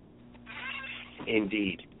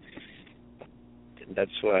indeed,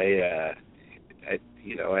 that's why I'm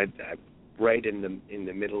right in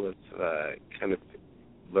the middle of kind of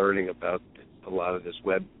learning about a lot of this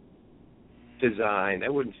web design. I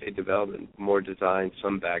wouldn't say development, more design,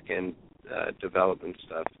 some back end development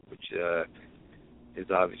stuff, which is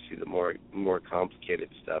obviously the more complicated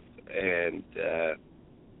stuff, and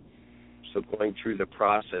so going through the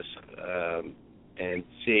process and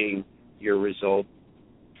seeing your result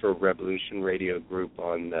for Revolution Radio Group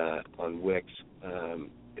on Wix,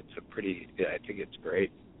 it's I think it's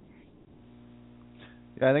great.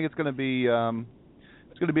 Yeah, I think it's going to be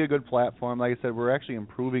a good platform. Like I said, we're actually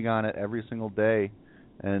improving on it every single day,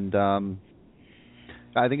 and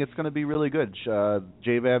I think it's going to be really good.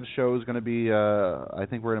 JVAB's show is going to be, I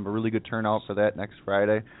think we're going to have a really good turnout for that next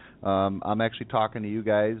Friday. I'm actually talking to you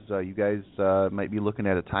guys. You guys might be looking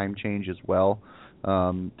at a time change as well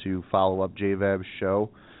to follow up JVAB's show.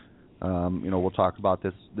 We'll talk about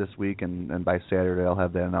this week, and by Saturday I'll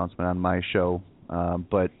have that announcement on my show.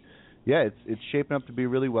 But yeah, it's shaping up to be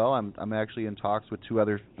really well. I'm actually in talks with two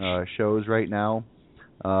other shows right now.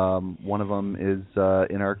 One of them is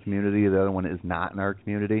in our community. The other one is not in our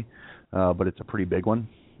community, but it's a pretty big one.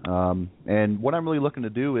 And what I'm really looking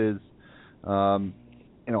to do is,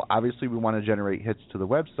 obviously we want to generate hits to the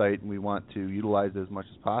website, and we want to utilize it as much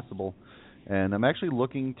as possible. And I'm actually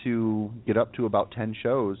looking to get up to about 10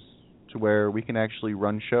 shows to where we can actually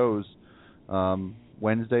run shows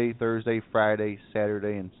Wednesday, Thursday, Friday,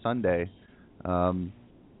 Saturday, and Sunday, and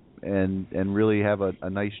really have a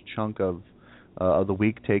nice chunk of the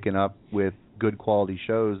week taken up with good quality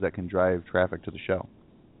shows that can drive traffic to the show.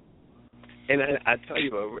 And I tell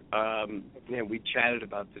you, we chatted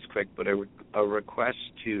about this quick, but a request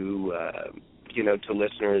to to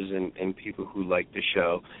listeners and people who like the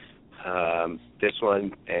show, this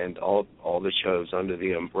one and all the shows under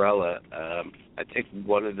the umbrella. I think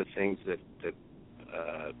one of the things that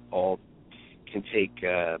all can take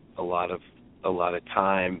a lot of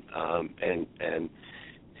time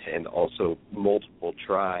and also multiple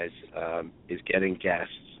tries is getting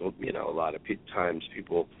guests. So, a lot of times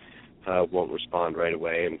people won't respond right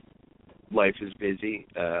away, and life is busy,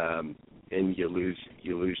 and you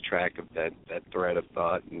lose track of that thread of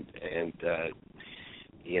thought, and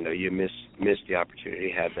you miss the opportunity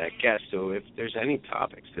to have that guest. So if there's any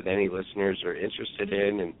topics that any listeners are interested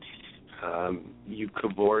in, and you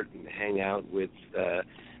cavort and hang out with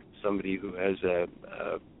somebody who has a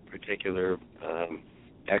particular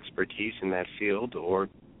expertise in that field, or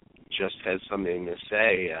just has something to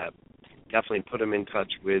say, definitely put them in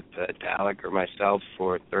touch with Dalek or myself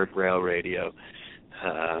for Third Rail Radio,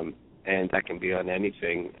 and that can be on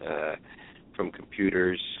anything from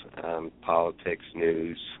computers, politics,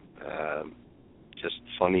 news, just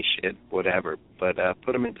funny shit, whatever. But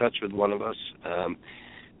put them in touch with one of us,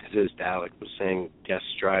 because as Dalek was saying, guests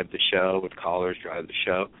drive the show, and callers drive the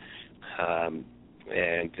show. And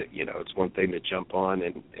it's one thing to jump on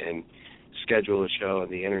and schedule a show on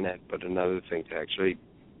the internet, but another thing to actually,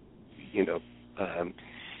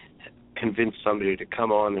 convince somebody to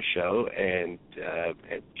come on the show and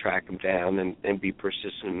track them down and be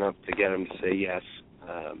persistent enough to get them to say yes.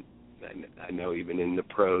 I know even in the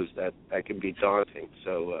pros that can be daunting.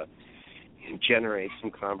 So generate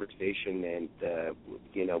some conversation, and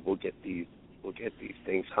we'll get these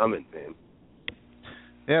things humming, man.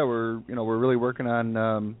 Yeah, we're really working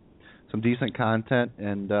on some decent content,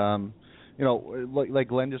 and you know, like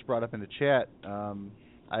Glenn just brought up in the chat,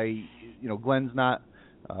 Glenn's not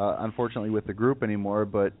unfortunately with the group anymore,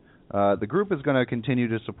 but the group is going to continue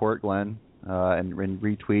to support Glenn and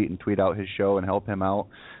retweet and tweet out his show and help him out.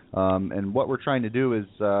 And what we're trying to do is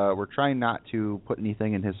we're trying not to put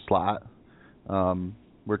anything in his slot.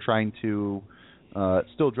 We're trying to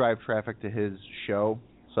still drive traffic to his show.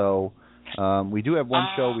 So we do have one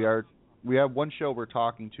show. We have one show we're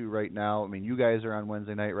talking to right now. I mean, you guys are on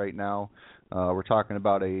Wednesday night right now. We're talking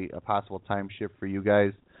about a possible time shift for you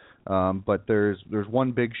guys. But there's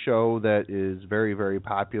one big show that is very, very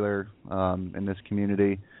popular in this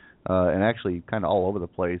community, and actually kind of all over the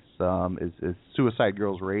place, is Suicide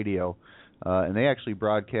Girls Radio. And they actually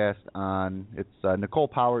broadcast on, Nicole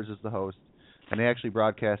Powers is the host, and they actually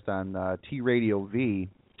broadcast on T Radio V,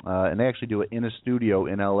 and they actually do it in a studio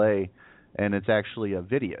in LA, and it's actually a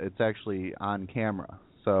video. It's actually on camera.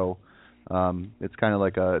 So it's kind of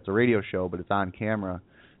like it's a radio show, but it's on camera.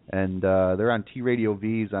 And they're on T Radio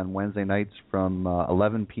V's on Wednesday nights from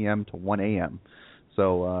 11 p.m. to 1 a.m.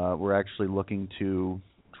 So we're actually looking to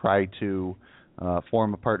try to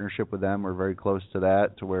form a partnership with them. We're very close to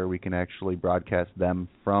that, to where we can actually broadcast them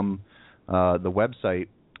from the website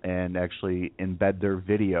and actually embed their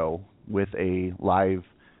video with a live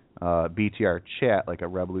BTR chat, like a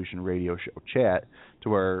Revolution Radio Show chat, to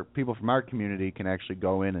where people from our community can actually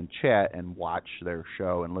go in and chat and watch their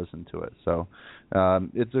show and listen to it. So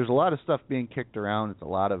there's a lot of stuff being kicked around. It's a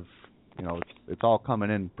lot of, it's all coming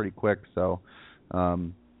in pretty quick. So,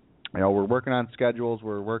 we're working on schedules.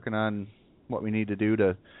 We're working on what we need to do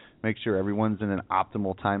to make sure everyone's in an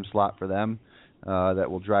optimal time slot for them that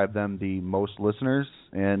will drive them the most listeners.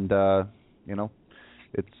 And,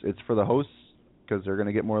 it's for the hosts, because they're going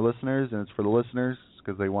to get more listeners, and it's for the listeners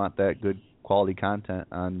because they want that good quality content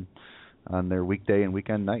on their weekday and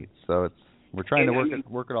weekend nights. So we're trying to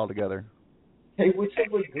work it all together. Hey, what's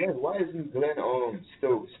up with Glenn? Why isn't Glenn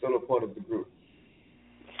still a part of the group?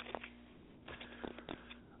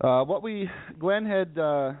 Glenn had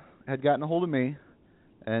gotten a hold of me,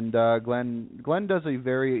 and Glenn does a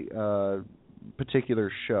very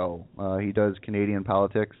particular show. He does Canadian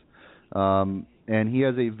politics. And he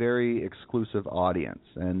has a very exclusive audience.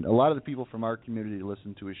 And a lot of the people from our community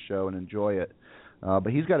listen to his show and enjoy it. But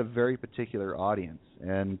he's got a very particular audience.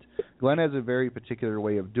 And Glenn has a very particular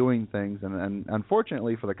way of doing things. And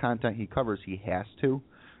unfortunately, for the content he covers, he has to,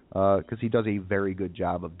 because he does a very good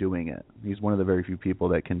job of doing it. He's one of the very few people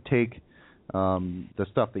that can take the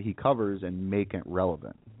stuff that he covers and make it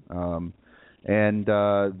relevant.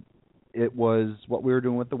 It was what we were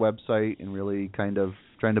doing with the website and really kind of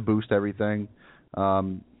trying to boost everything.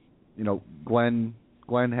 Glenn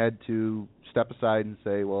had to step aside and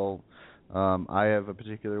say, well, I have a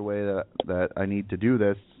particular way that I need to do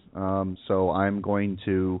this, so I'm going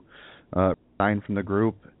to resign from the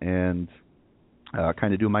group and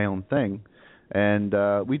kind of do my own thing. And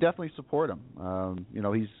we definitely support him.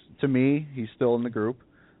 He's still in the group.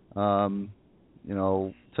 To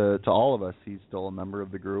all of us, he's still a member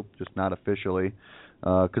of the group, just not officially,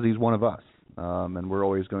 because he's one of us. And we're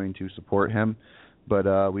always going to support him.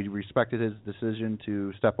 But we respected his decision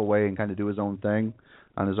to step away and kind of do his own thing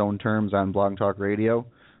on his own terms on Blog Talk Radio.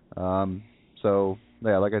 So,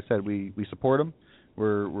 like I said, we support him.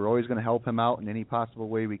 We're always going to help him out in any possible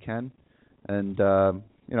way we can. And,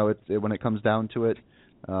 when it comes down to it,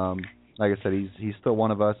 like I said, he's still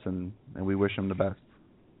one of us, and we wish him the best.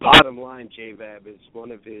 Bottom line, JVAB is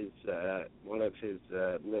one of his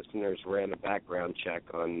listeners ran a background check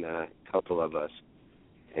on a couple of us,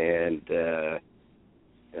 and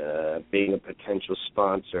being a potential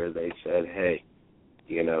sponsor, they said, "Hey,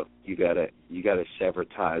 you gotta sever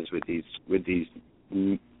ties with these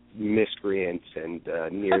miscreants and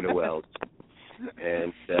near to wells,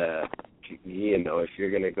 and if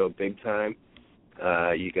you're gonna go big time,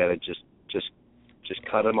 you gotta just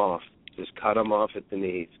cut them off." Just cut them off at the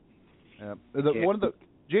knees. Yeah. One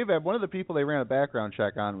of the people they ran a background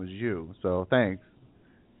check on was you. So thanks.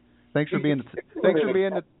 Thanks for being the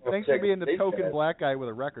token black guy with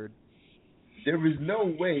a record. There was no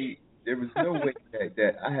way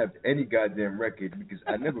that I have any goddamn record, because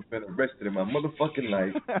I never been arrested in my motherfucking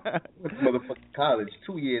life. I went to motherfucking college,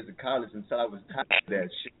 2 years of college, until I was tired of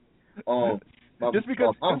that shit. Just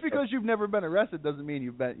because you've never been arrested doesn't mean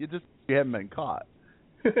you haven't been caught.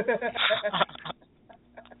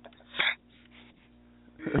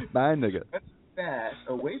 Bye, nigga. Fast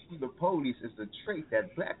away from the police is a trait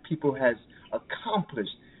that black people has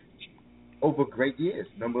accomplished over great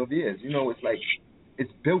number of years. It's like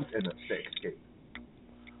it's built in us to escape.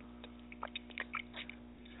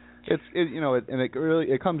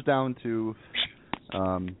 It comes down to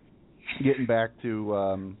getting back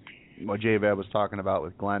to what J-Vab was talking about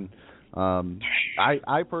with Glenn.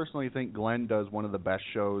 I personally think Glenn does one of the best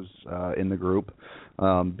shows in the group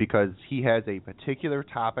because he has a particular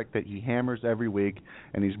topic that he hammers every week,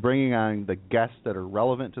 and he's bringing on the guests that are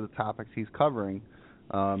relevant to the topics he's covering.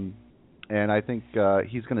 And I think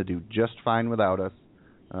he's going to do just fine without us.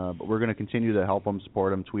 But we're going to continue to help him,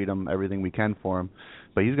 support him, tweet him, everything we can for him.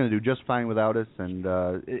 But he's going to do just fine without us. And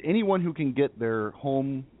anyone who can get their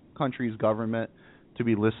home country's government to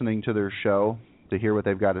be listening to their show, to hear what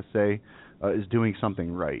they've got to say, is doing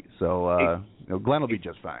something right. So Glenn will be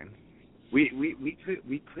just fine. We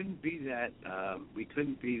couldn't be that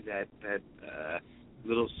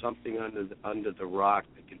little something under the rock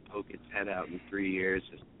that can poke its head out in 3 years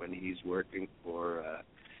when he's working for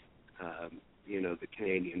the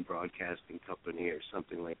Canadian Broadcasting Company or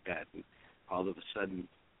something like that, and all of a sudden,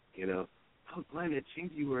 oh, Glenn, it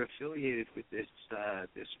seemed you were affiliated with this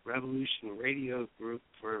Revolution Radio group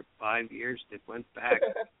for 5 years that went back.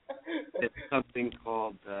 It's something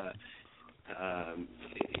called,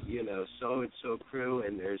 so-and-so crew,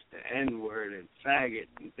 and there's the N-word and faggot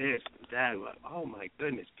and this and that. Oh, my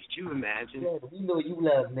goodness, could you imagine? Yeah, we know you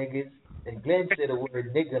love niggas, and Glenn said the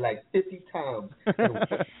word nigga like 50 times.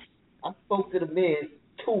 I spoke to the man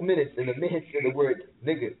 2 minutes, and the man said the word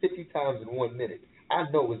nigga 50 times in 1 minute. I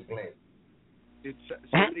know it's Glenn. Dude,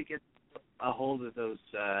 somebody get a hold of those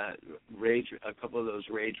a couple of those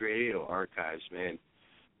Rage Radio archives, man.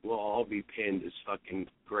 We'll all be pinned as fucking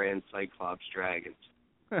Grand Cyclops dragons.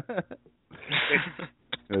 That's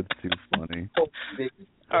too funny.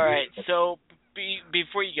 All right, so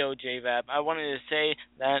before you go, J-Vab, I wanted to say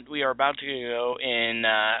that we are about to go in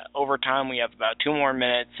overtime. We have about 2 more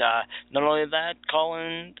minutes. Not only that, call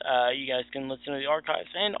in. You guys can listen to the archives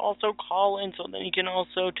and also call in, so then you can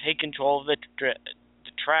also take control of the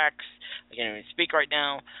tracks. I can't even speak right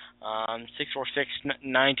now.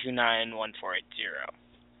 646-929-1480.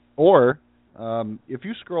 Or if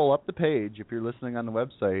you scroll up the page, if you're listening on the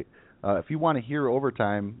website, if you want to hear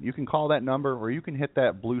overtime, you can call that number, or you can hit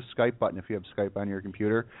that blue Skype button if you have Skype on your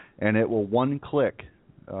computer, and it will one click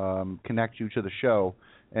connect you to the show.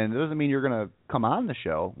 And it doesn't mean you're going to come on the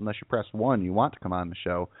show unless you press 1. You want to come on the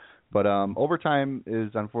show. But overtime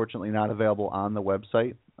is unfortunately not available on the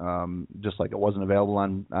website, just like it wasn't available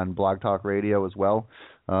on Blog Talk Radio as well.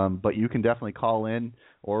 But you can definitely call in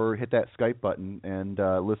or hit that Skype button and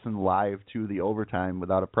listen live to the overtime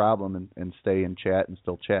without a problem and stay and chat and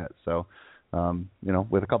still chat. So,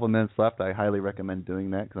 with a couple of minutes left, I highly recommend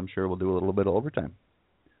doing that because I'm sure we'll do a little bit of overtime.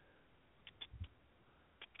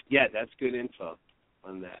 Yeah, that's good info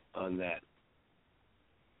on that.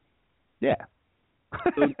 Yeah.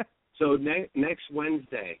 So next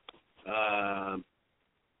Wednesday,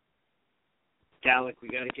 Dalek, we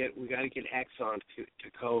gotta get X on to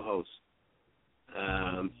co-host.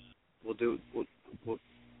 We'll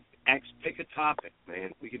X, pick a topic, man.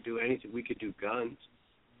 We could do anything. We could do guns.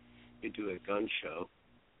 We could do a gun show.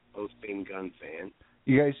 Both being gun fans.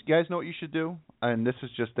 You guys know what you should do? And this is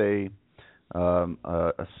just a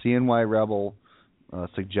CNY Rebel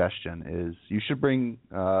suggestion. Is you should bring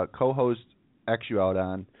co-host XU out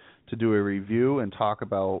on to do a review and talk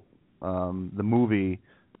about the movie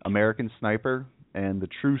American Sniper and the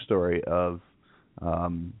true story of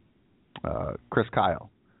Chris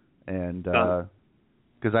Kyle. And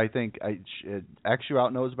because I think XU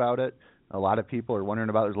out knows about it. A lot of people are wondering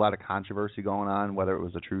about it. There's a lot of controversy going on, whether it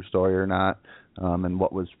was a true story or not, and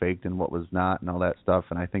what was faked and what was not and all that stuff.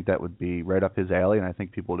 And I think that would be right up his alley, and I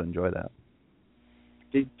think people would enjoy that.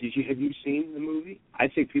 Have you seen the movie? I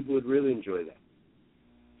think people would really enjoy that.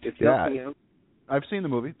 If nothing else. I've seen the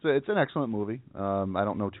movie. It's an excellent movie. I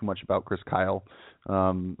don't know too much about Chris Kyle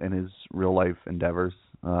and his real life endeavors,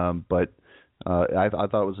 but I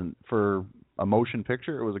thought it was for a motion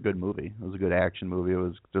picture. It was a good movie. It was a good action movie.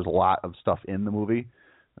 There's a lot of stuff in the movie.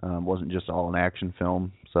 It wasn't just all an action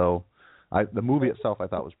film. So the movie itself I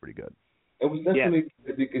thought was pretty good. It was definitely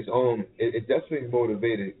because it definitely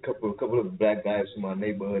motivated a couple of black guys from my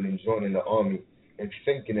neighborhood and joining the army and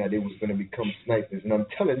thinking that they was going to become snipers. And I'm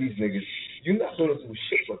telling these niggas, you're not going to do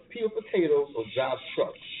shit but peel potatoes or drive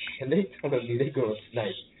trucks. And they telling me they're going to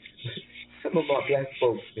snipe. Some of my black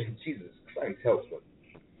folks, Jesus Christ, help them.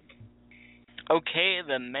 Okay,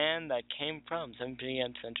 the man that came from 7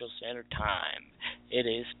 p.m. Central Standard Time. It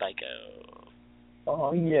is Spyco.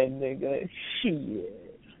 Oh, yeah, nigga.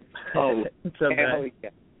 Shit. Oh, hell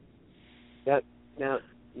yeah. Now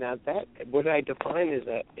that what I define as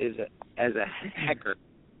a hacker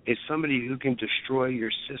is somebody who can destroy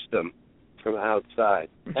your system from outside.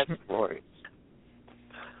 That's glorious.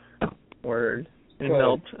 Word. And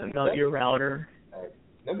melt your router.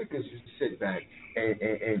 Not because you sit back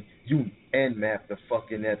and you nmap the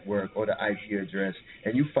fucking network or the IP address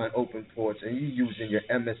and you find open ports and you using your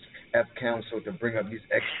MSF console to bring up these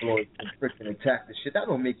exploits and freaking attack the shit. That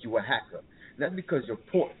don't make you a hacker. Not because you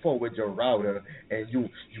port forward your router and you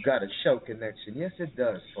got a shell connection. Yes, it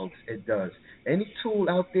does, folks. It does. Any tool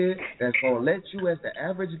out there that's gonna let you, as the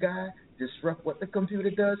average guy, disrupt what the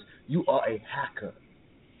computer does, you are a hacker.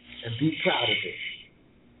 And be proud of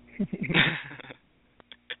it.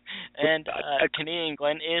 And Canadian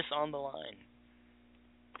Glenn is on the line.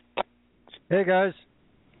 Hey guys.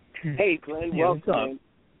 Hey Glenn, what's up? welcome.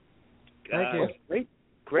 Thank you.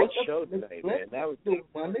 Great show tonight, man. That was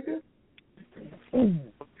my nigga.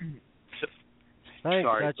 Thanks.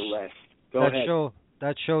 sorry for less. Go ahead.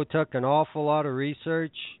 That show took an awful lot of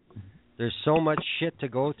research. There's so much shit to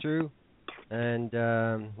go through, and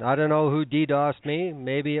I don't know who DDoSed me.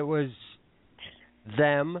 Maybe it was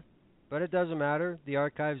them. But it doesn't matter. The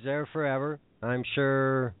archive's there forever. I'm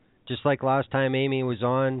sure, just like last time Amy was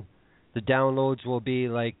on, the downloads will be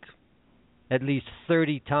like at least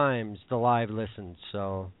 30 times the live listens.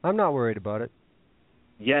 So I'm not worried about it.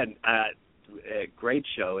 Yeah, great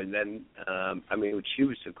show. And then, I mean, she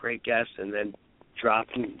was a great guest. And then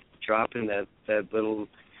dropping that little,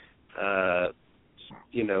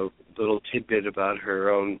 little tidbit about her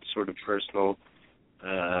own sort of personal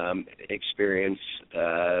experience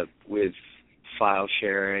with file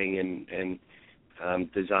sharing and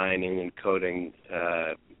designing and coding.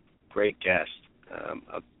 Great guest.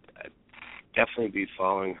 I'll definitely be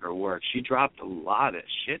following her work. She dropped a lot of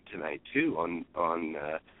shit tonight too on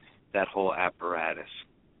that whole apparatus.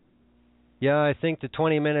 Yeah, I think the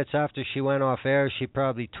 20 minutes after she went off air, she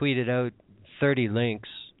probably tweeted out 30 links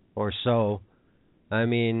or so. I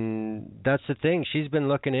mean, that's the thing. She's been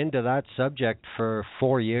looking into that subject for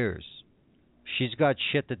 4 years. She's got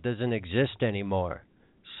shit that doesn't exist anymore.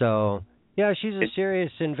 So, yeah, she's a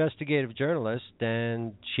serious investigative journalist,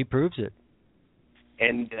 and she proves it.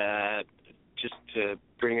 And just to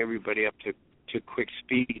bring everybody up to quick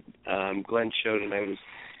speed, Glenn's show tonight was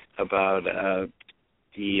about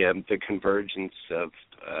the convergence of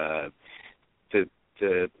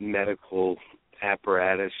the medical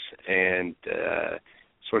apparatus and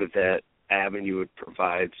sort of that avenue it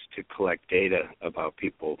provides to collect data about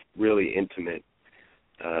people, really intimate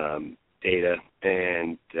data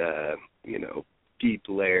and deep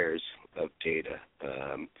layers of data,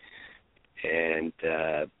 and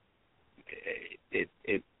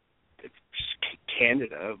it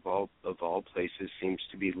Canada of all places seems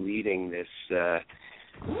to be leading this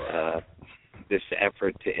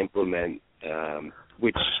effort to implement,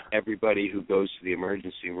 which everybody who goes to the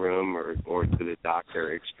emergency room or to the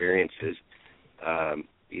doctor experiences,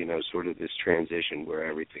 sort of this transition where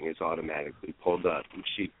everything is automatically pulled up. And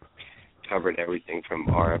she covered everything from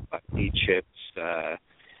RFID chips,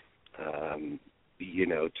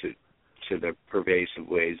 to the pervasive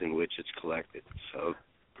ways in which it's collected. So,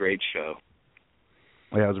 great show.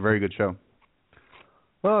 Yeah, it was a very good show.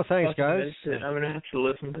 Well, thanks, guys. I'm going to have to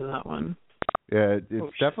listen to that one. Yeah,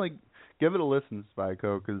 it's definitely, give it a listen,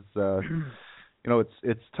 Spyco, because,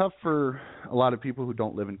 it's tough for a lot of people who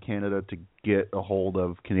don't live in Canada to get a hold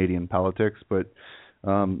of Canadian politics, but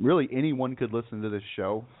really anyone could listen to this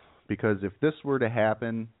show, because if this were to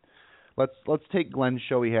happen, let's take Glenn's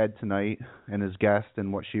show he had tonight and his guest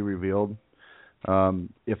and what she revealed.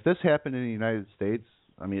 If this happened in the United States,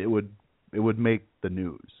 I mean, it would make the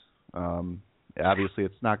news. Obviously,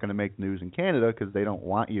 it's not going to make news in Canada because they don't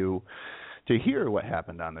want you to hear what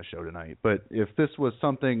happened on the show tonight. But if this was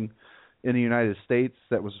something in the United States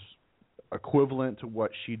that was equivalent to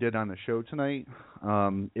what she did on the show tonight,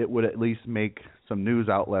 it would at least make some news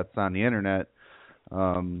outlets on the internet,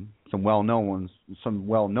 some well-known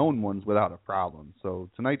ones without a problem. So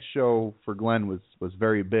tonight's show for Glenn was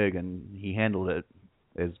very big, and he handled it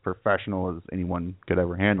as professional as anyone could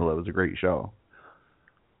ever handle it. It was a great show.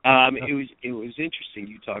 It was interesting.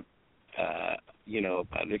 You talked,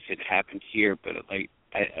 about if it happened here, but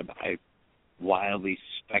I wildly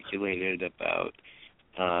speculated about,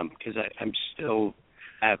 because I'm still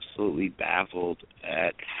absolutely baffled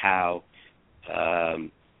at how the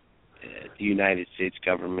United States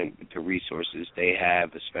government, with the resources they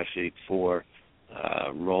have, especially for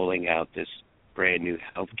rolling out this brand new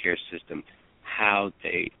healthcare system, how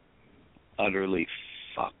they utterly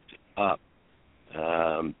fucked up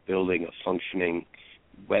building a functioning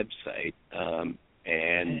website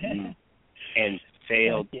and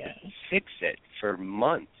failed to fix it for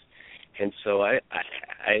months. And so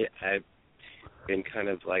I've been kind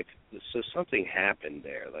of like, so something happened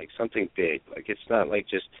there, like something big. Like it's not like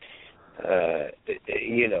just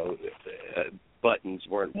you know, buttons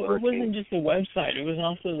weren't Well, working. it wasn't just the website. It was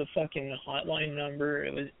also the fucking hotline number.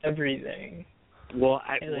 It was everything. Well,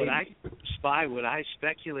 what I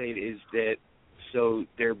speculate is that so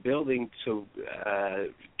they're building so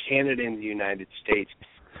Canada and the United States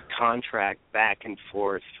contract back and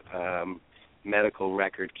forth medical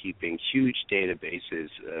record keeping, huge databases.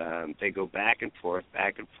 They go back and forth.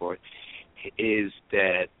 Is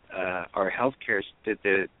that our healthcare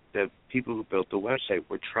that the people who built the website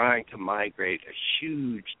were trying to migrate a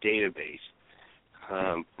huge database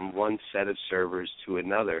from one set of servers to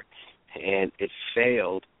another, and it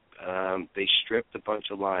failed. They stripped a bunch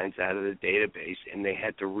of lines out of the database, and they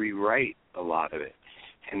had to rewrite a lot of it,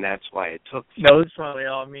 and that's why it took. That was probably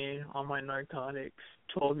all me on my narcotics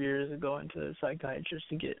 12 years ago into the psychiatrist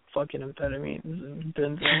to get fucking amphetamines and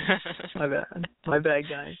benzene. My bad,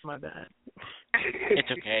 guys. My bad.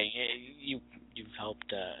 It's okay. You've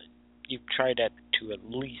helped. You've tried to at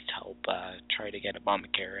least help try to get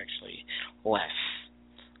Obamacare actually less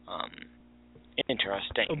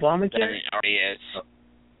interesting Obamacare than it already is.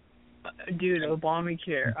 Dude,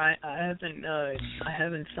 Obamacare. I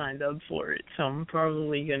haven't signed up for it, so I'm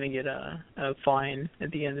probably gonna get a fine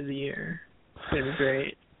at the end of the year. It's gonna be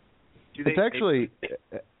great. It's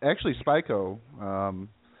actually Spyco.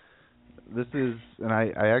 This is, and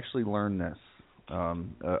I actually learned this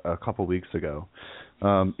a couple weeks ago.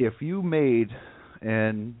 If you made,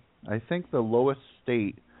 and I think the lowest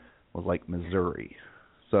state was like Missouri,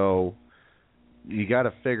 so you got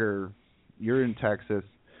to figure you're in Texas.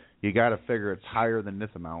 You got to figure it's higher than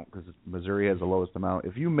this amount because Missouri has the lowest amount.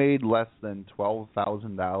 If you made less than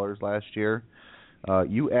 $12,000 last year,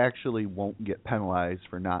 you actually won't get penalized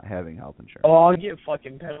for not having health insurance. Oh, I'll get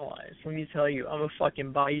fucking penalized. Let me tell you, I'm a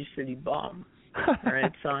fucking Bayou City bum. All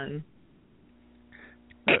right, son.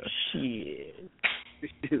 Shit.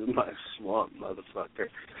 This is my swamp, motherfucker.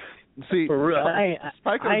 See, for real, I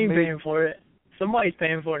ain't paying for it. Somebody's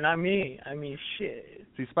paying for it, not me. I mean, shit.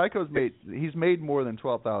 See, Spyco's he's made more than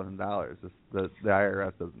 $12,000. The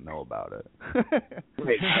IRS doesn't know about it.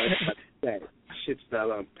 Wait, that shit's not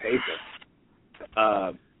on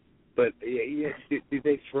paper. But yeah, do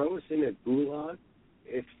they throw us in a gulag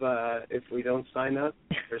if we don't sign up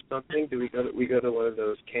or something? Do we go to one of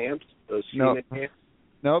those camps, those cynic camps?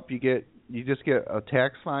 Nope. You just get a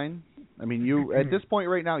tax fine. I mean, you at this point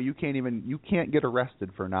right now you can't get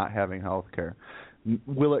arrested for not having health care.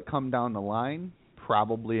 Will it come down the line?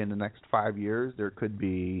 Probably in the next 5 years there could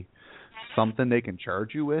be something they can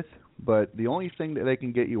charge you with, but the only thing that they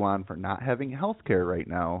can get you on for not having health care right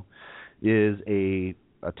now is a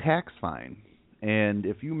tax fine. And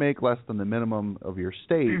if you make less than the minimum of your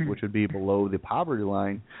state, which would be below the poverty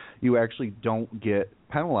line, you actually don't get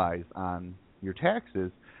penalized on your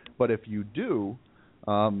taxes. But if you do,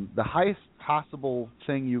 the highest possible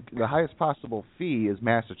fee is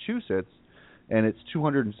Massachusetts, and it's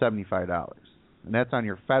 $275, and that's on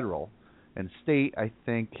your federal. And state, I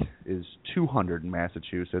think, is $200 in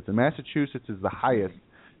Massachusetts, and Massachusetts is the highest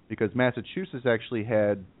because Massachusetts actually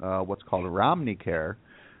had what's called a Romney Care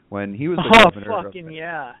when he was the governor. Oh, fucking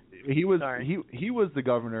yeah! He was the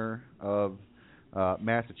governor of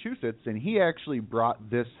Massachusetts, and he actually brought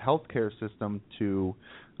this healthcare system to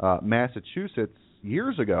Massachusetts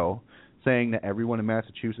years ago, saying that everyone in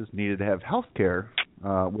Massachusetts needed to have health care,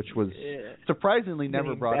 which was surprisingly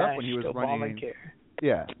never brought up when he was running.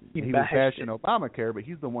 Yeah, he was bashing Obamacare, but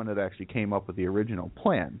he's the one that actually came up with the original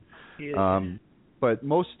plan. Yeah. But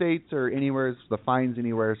most states are the fines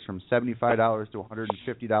anywhere from $75 to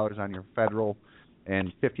 $150 on your federal,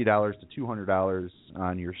 and $50 to $200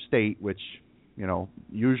 on your state, which, you know,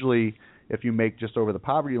 usually if you make just over the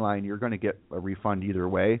poverty line, you're going to get a refund either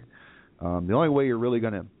way. The only way you're really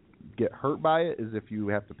going to get hurt by it is if you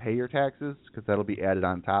have to pay your taxes, because that'll be added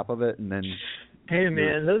on top of it, and then. Hey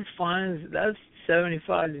man, those fines, that's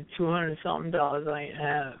 $75 to $200 something I ain't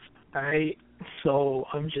have. All right, so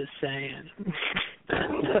I'm just saying.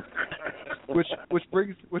 which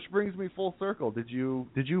brings me full circle. Did you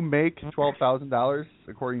make $12,000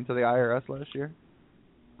 according to the IRS last year?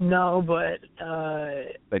 No, but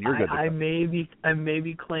then you're good. I may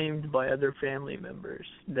be claimed by other family members.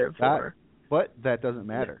 Therefore, but that doesn't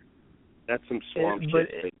matter. That's some swamp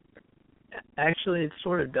shit. Actually, it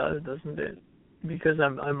sort of does, doesn't it? Because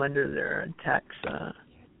I'm under their tax.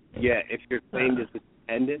 Yeah, if you're claimed as a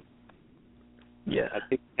dependent. Yeah, I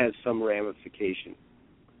think it has some ramification.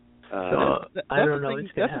 I don't know.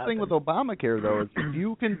 That's the thing with Obamacare, though. Is if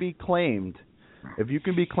you can be claimed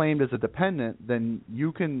as a dependent, then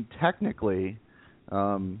you can technically,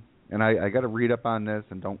 and I got to read up on this,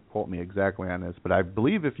 and don't quote me exactly on this, but I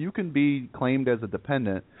believe if you can be claimed as a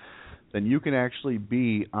dependent, then you can actually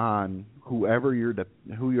be on whoever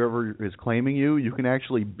is claiming you. You can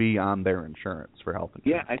actually be on their insurance for health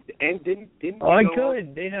insurance. Yeah, and didn't. Oh, I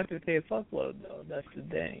could. They'd have to pay a fuckload though. That's the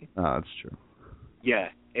thing. Oh, that's true. Yeah,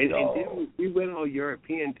 and didn't we went all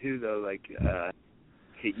European too though? Like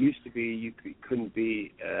it used to be you couldn't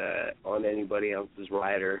be on anybody else's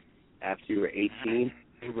rider after you were 18.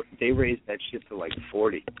 They raised that shit to like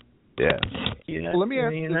 40. Yeah. Well, let me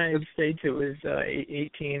ask. In the United States, it was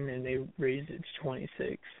 18, and they raised it to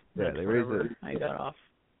 26. Yeah, they raised it. I got off.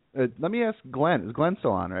 Let me ask Glenn. Is Glenn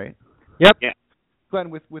still on, right? Yep. Yeah. Glenn,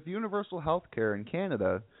 with universal health care in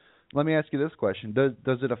Canada, let me ask you this question.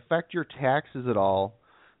 Does it affect your taxes at all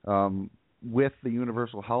with the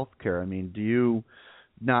universal health care? I mean, do you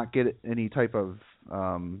not get any type of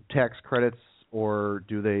tax credits, or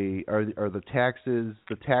do they are the taxes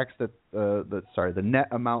the net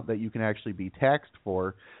amount that you can actually be taxed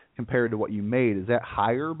for compared to what you made, is that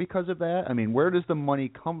higher because of that? I mean, where does the money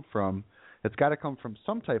come from? It's got to come from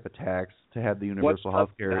some type of tax to have the universal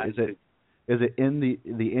health care. Is it in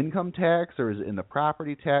the income tax, or is it in the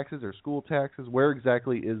property taxes or school taxes? Where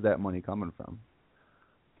exactly is that money coming from?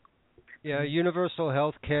 Yeah, universal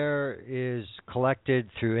health care is collected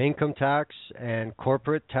through income tax and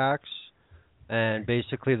corporate tax. And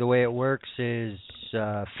basically the way it works is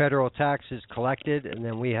federal tax is collected, and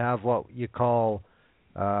then we have what you call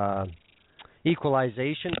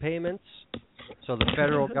equalization payments. So the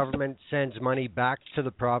federal government sends money back to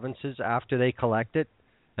the provinces after they collect it,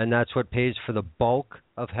 and that's what pays for the bulk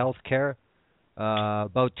of health care.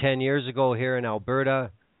 About 10 years ago here in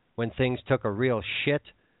Alberta, when things took a real shit,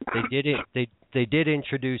 they did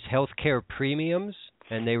introduce health care premiums,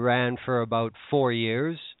 and they ran for about 4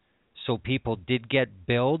 years. So people did get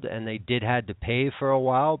billed, and they did had to pay for a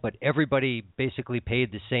while, but everybody basically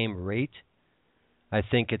paid the same rate. I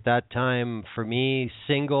think at that time, for me,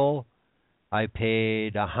 single, I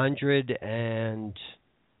paid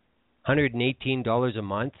 $118 a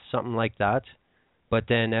month, something like that. But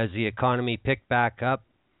then as the economy picked back up,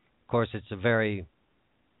 of course, it's a very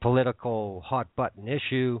political hot-button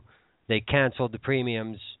issue. They canceled the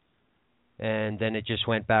premiums, and then it just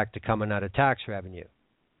went back to coming out of tax revenue.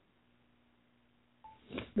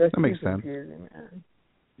 That makes sense. Confusing, man.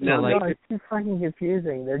 No, It's too fucking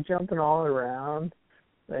confusing. They're jumping all around.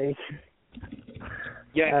 Like,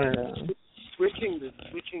 yeah, I don't know. Switching the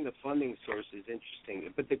funding source is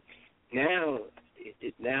interesting, but now,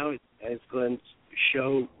 as Glenn's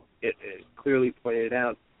show clearly pointed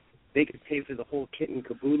out, they could pay for the whole kit and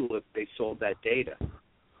caboodle if they sold that data.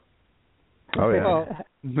 Oh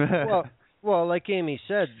yeah. Well, like Amy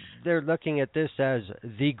said, they're looking at this as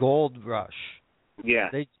the gold rush. Yeah.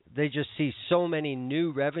 They just see so many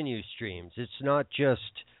new revenue streams. It's not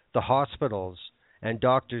just the hospitals and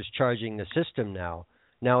doctors charging the system now.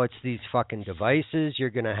 Now it's these fucking devices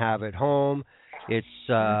you're going to have at home. It's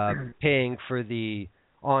paying for the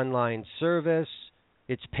online service.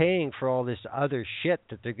 It's paying for all this other shit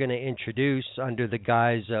that they're going to introduce under the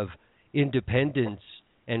guise of independence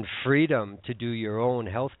and freedom to do your own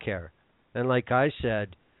health care. And like I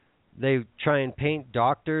said, they try and paint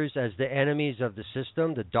doctors as the enemies of the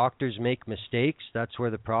system. The doctors make mistakes. That's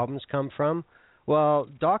where the problems come from. Well,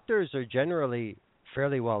 doctors are generally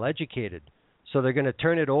fairly well educated. So they're going to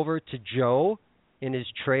turn it over to Joe in his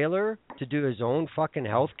trailer to do his own fucking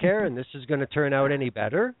health care, and this is going to turn out any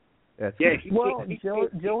better? Yeah. Joe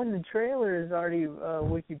in the trailer is already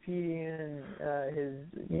Wikipediaing his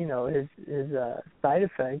side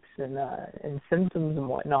effects and symptoms and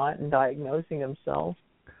whatnot, and diagnosing himself.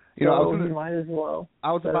 He might as well.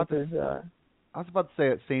 I was about to say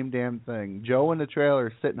that same damn thing. Joe in the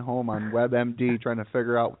trailer sitting home on WebMD trying to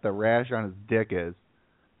figure out what the rash on his dick is.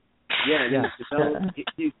 Yeah,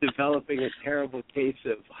 he's developing a terrible case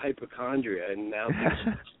of hypochondria, and now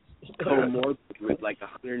he's comorbid with like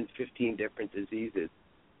 115 different diseases.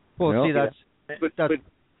 Well, see,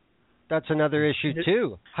 that's another issue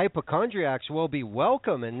too. Hypochondriacs will be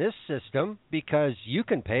welcome in this system because you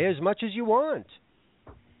can pay as much as you want.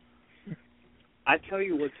 I tell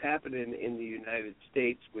you what's happening in the United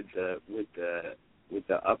States with the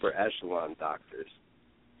upper echelon doctors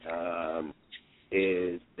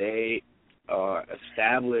is they are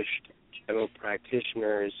established general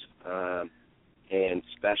practitioners and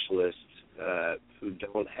specialists who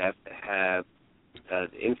don't have to have the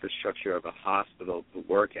infrastructure of a hospital to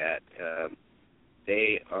work at.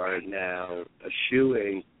 They are now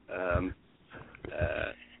eschewing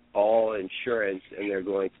all insurance, and they're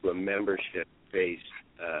going to a membership-based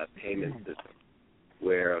payment system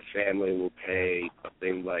where a family will pay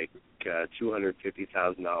something like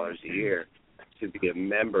 $250,000 a year to be a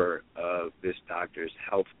member of this doctor's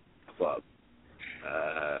health club,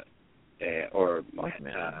 or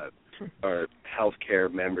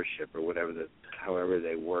healthcare membership, or however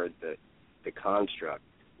they word the construct.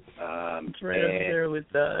 It's right up there with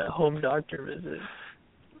home doctor visits,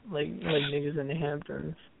 like niggas in the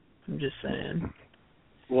Hamptons. I'm just saying.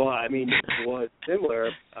 Well, I mean, it's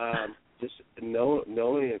similar. Just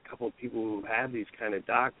knowing a couple of people who have these kind of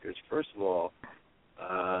doctors. First of all,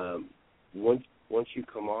 once you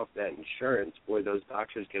come off that insurance, boy, those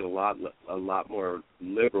doctors get a lot more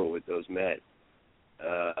liberal with those meds.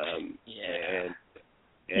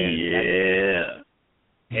 And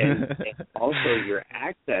also your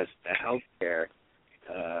access to health care.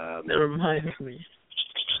 That reminds me.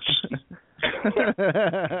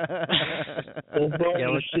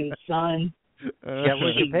 Shit, son. Get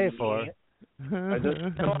what you pay for.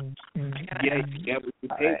 Yeah, you get what you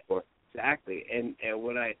pay for. Exactly. And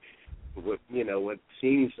what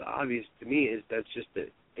seems obvious to me is that's just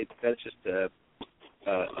a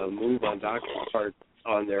move on doctors' part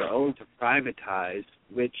on their own to privatize,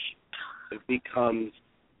 which becomes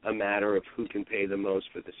a matter of who can pay the most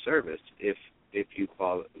for the service if you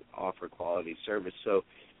offer quality service. So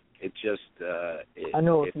it just I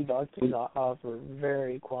know a few doctors offer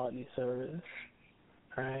very quality service.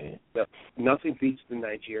 Right. Nothing beats the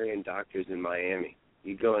Nigerian doctors in Miami.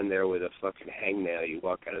 You go in there with a fucking hangnail, you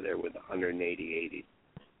walk out of there with 180.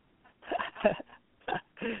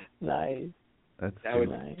 Nice. That was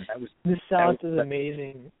the South is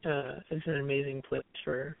amazing. It's an amazing place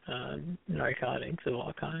for narcotics of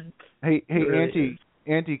all kinds. Hey, really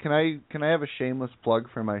Auntie, can I have a shameless plug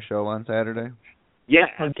for my show on Saturday? Yeah.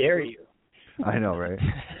 How dare you? I know, right?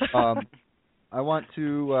 I want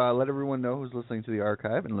to let everyone know who's listening to the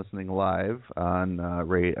archive and listening live on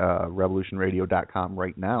revolutionradio.com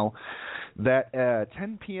right now that at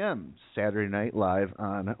 10 p.m. Saturday night live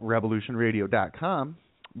on revolutionradio.com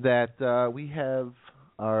that we have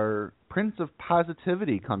our Prince of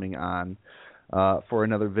Positivity coming on for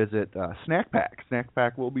another visit. Snack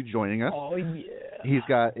Pack will be joining us. Oh, yeah. He's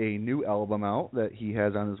got a new album out that he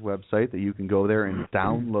has on his website that you can go there and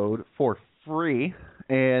download for free.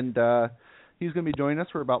 And he's going to be joining us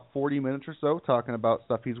for about 40 minutes or so, talking about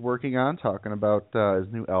stuff he's working on, talking about his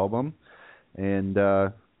new album. And,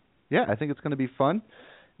 I think it's going to be fun.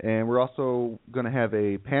 And we're also going to have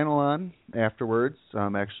a panel on afterwards.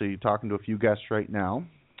 I'm actually talking to a few guests right now.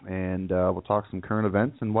 And we'll talk some current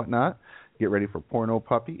events and whatnot. Get ready for Porno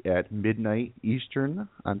Puppy at midnight Eastern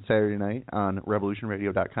on Saturday night on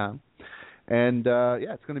revolutionradio.com. And,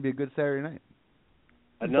 it's going to be a good Saturday night.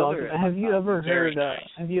 Have you ever heard?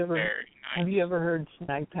 Have you ever heard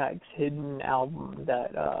Snack Pack's hidden album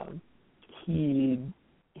that he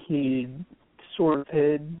sort of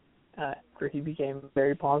hid after he became a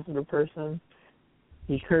very positive person?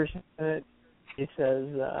 He curses it. He says,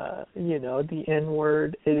 the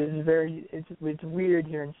N-word. It's weird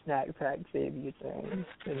hearing Snack Pack say these things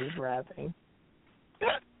when he's rapping.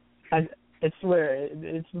 I swear,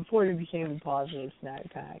 it's before he became a positive Snack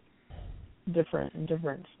Pack. Different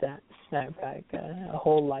Snack Pack a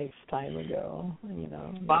whole lifetime ago.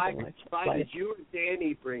 Why did you or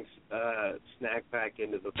Danny bring Snack Pack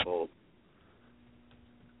into the fold?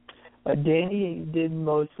 Danny did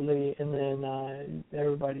mostly, and then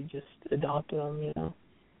everybody just adopted him.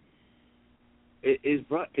 Is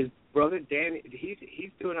brother Danny?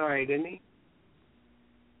 He's doing all right, isn't he?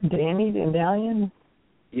 Danny the Italian?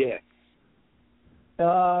 Yeah.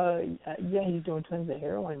 He's doing tons of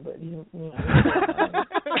heroin, but he's as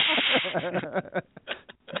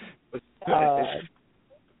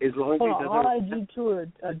long as he doesn't. I'll add you to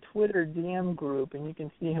a Twitter DM group, and you can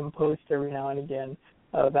see him post every now and again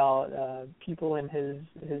about people in his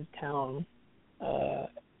town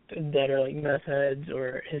that are like meth heads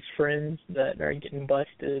or his friends that are getting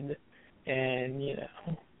busted, and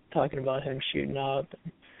talking about him shooting up.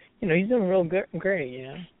 He's doing real great.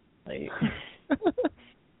 Like.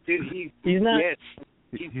 Dude, he's not. Yeah,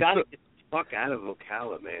 he's got to get the fuck out of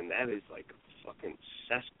Ocala, man. That is like a fucking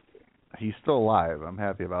cesspool. He's still alive. I'm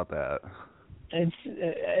happy about that.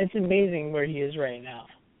 It's amazing where he is right now,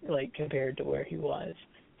 like compared to where he was.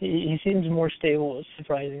 He seems more stable,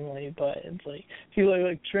 surprisingly, but it's like if you look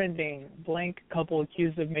like trending, blank couple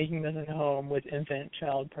accused of making this at home with infant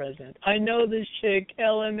child present. I know this chick,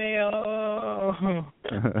 LMAO.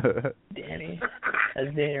 Danny,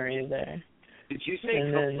 that's Danny right there. Did you say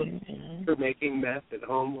for making meth at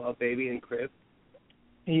home while baby in crib?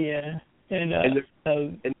 Yeah, and a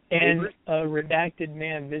redacted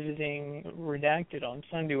man visiting Redacted on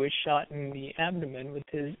Sunday was shot in the abdomen with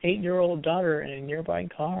his 8-year-old daughter in a nearby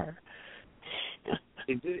car.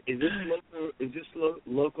 Is this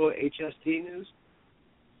local HST news?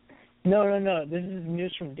 No. This is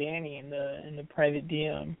news from Danny in the private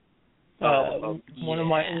DM. One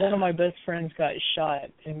of my best friends got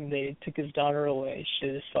shot, and they took his daughter away.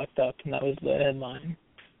 Shit is fucked up, and that was the headline.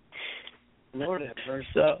 Lord have mercy.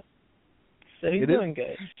 So he's doing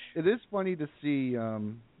good. It is funny to see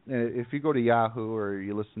if you go to Yahoo or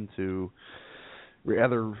you listen to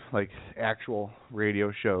other like actual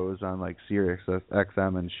radio shows on like Sirius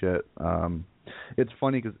XM and shit. It's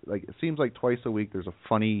funny because like it seems like twice a week there's a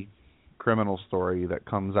funny criminal story that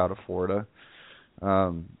comes out of Florida.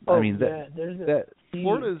 I mean that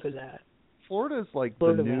Florida's like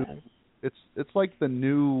Florida, the new. Man. It's like the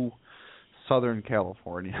new Southern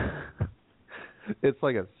California. It's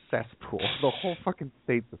like a cesspool. The whole fucking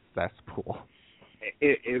state's a cesspool.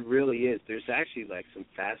 It really is. There's actually like some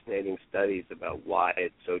fascinating studies about why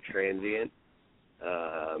it's so transient,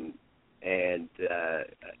 and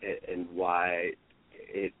why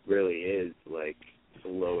it really is like the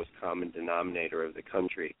lowest common denominator of the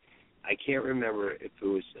country. I can't remember if it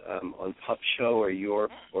was on Pup Show or your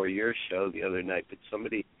show the other night, but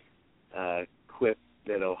somebody quipped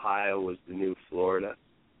that Ohio was the new Florida.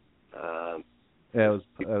 Yeah,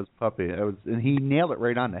 it was Puppy. And he nailed it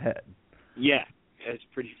right on the head. Yeah, it's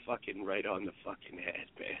pretty fucking right on the fucking head,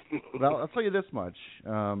 man. Well, I'll tell you this much,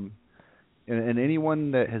 and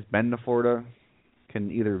anyone that has been to Florida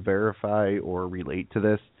can either verify or relate to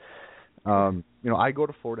this. I go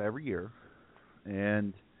to Florida every year,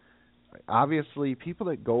 and obviously people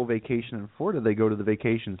that go vacation in Florida, they go to the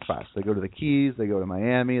vacation spots. They go to the Keys, they go to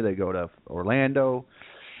Miami, they go to Orlando,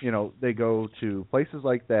 they go to places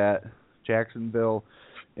like that, Jacksonville,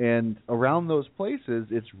 and around those places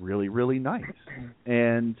it's really, really nice.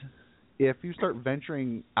 And if you start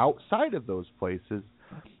venturing outside of those places,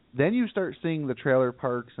 then you start seeing the trailer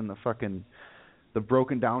parks and the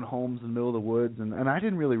broken down homes in the middle of the woods. And I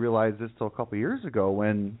didn't really realize this till a couple of years ago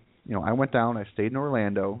when I went down, I stayed in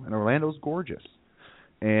Orlando, and Orlando's gorgeous.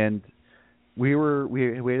 And we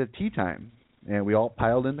had a tea time, and we all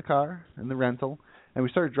piled in the car, in the rental, and we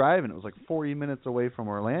started driving. It was like 40 minutes away from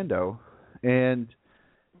Orlando. And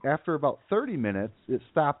after about 30 minutes, it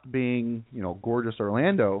stopped being, gorgeous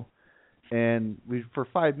Orlando. And for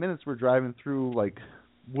 5 minutes, we're driving through, like,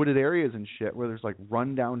 wooded areas and shit where there's, like,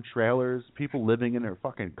 rundown trailers, people living in their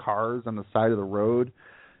fucking cars on the side of the road.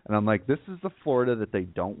 And I'm like, this is the Florida that they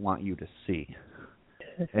don't want you to see.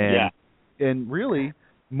 And really,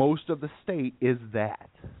 most of the state is that.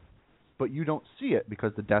 But you don't see it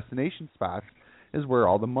because the destination spots is where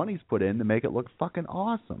all the money's put in to make it look fucking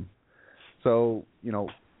awesome. So,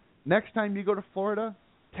 next time you go to Florida,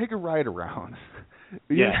 take a ride around.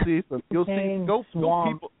 You'll see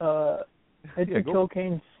swamp. It's a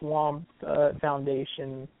cocaine swamp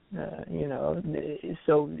foundation.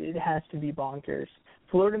 So it has to be bonkers.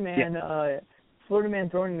 Florida man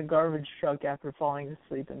thrown in the garbage truck after falling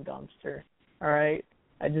asleep in dumpster. All right,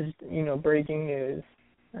 I just breaking news.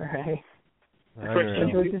 All right.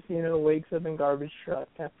 Central Casino wakes up in garbage truck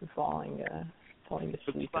after falling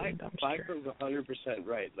asleep in dumpster. Spiker's 100%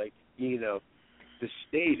 right. Like the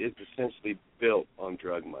state is essentially built on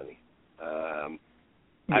drug money.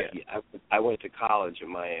 I went to college in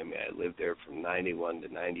Miami. I lived there from 91 to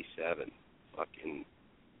 97. Fucking.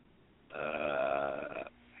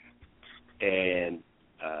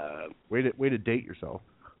 Way to date yourself.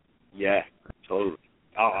 Yeah, totally.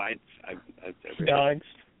 Oh, I've dogs.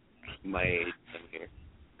 My age, I'm here.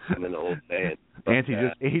 I'm an old man. Auntie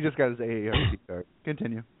he just got his AARP card.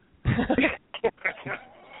 Continue.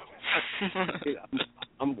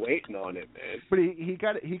 I'm waiting on it, man. But he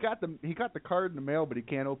got the card in the mail, but he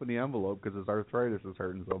can't open the envelope because his arthritis is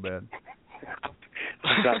hurting so bad.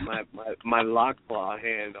 I've got my lock claw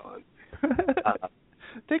hand on.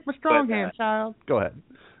 Take my strong hand, child. Go ahead.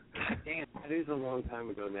 God damn, that is a long time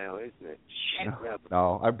ago now, isn't it? Shit.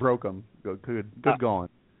 No, I broke him. Good going.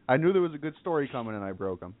 I knew there was a good story coming, and I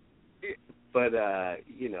broke him. But I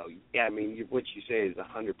mean, what you say is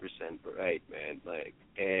 100% right, man. Like,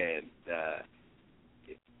 and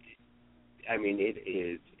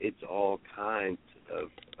it's all kinds of.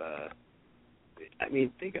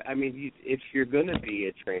 If you're going to be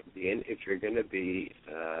a transient, if you're going to be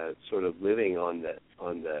sort of living on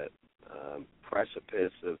the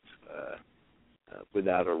precipice of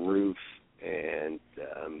without a roof and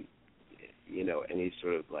any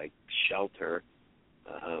sort of like shelter,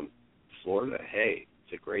 Florida, hey,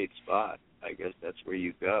 it's a great spot. I guess that's where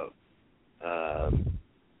you go.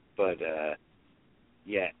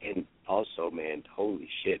 And also, man, holy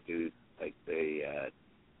shit, dude! Like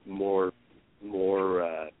more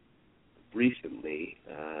recently,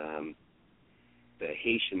 the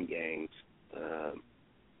Haitian gangs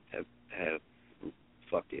have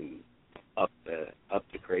fucking up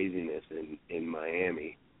the craziness in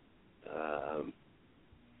Miami,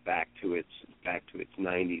 back to its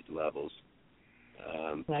 90s levels.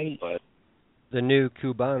 Nice. But the new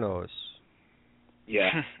Cubanos.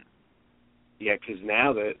 yeah, because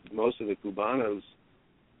now most of the Cubanos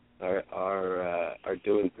are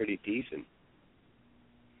doing pretty decent.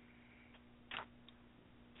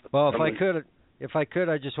 Well, if I could,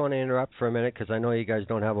 I just want to interrupt for a minute because I know you guys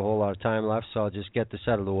don't have a whole lot of time left, so I'll just get this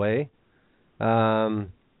out of the way.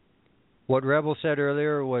 What Rebel said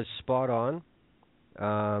earlier was spot on.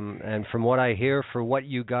 And from what I hear, for what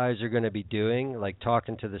you guys are going to be doing, like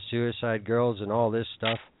talking to the suicide girls and all this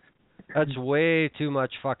stuff, that's way too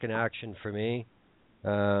much fucking action for me.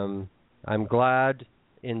 I'm glad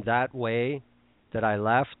in that way that I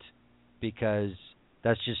left, because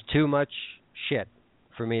that's just too much shit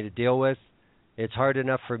for me to deal with. It's hard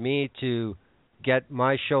enough for me to get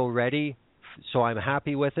my show ready, so I'm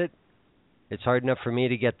happy with it. It's hard enough for me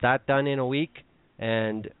to get that done in a week,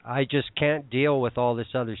 and I just can't deal with all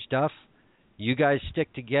this other stuff. You guys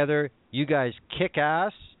stick together. You guys kick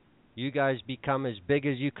ass. You guys become as big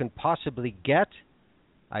as you can possibly get.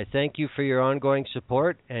 I thank you for your ongoing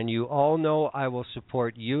support, and you all know I will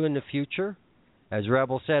support you in the future. As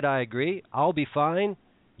Rebel said, I agree. I'll be fine.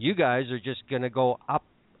 You guys are just going to go up,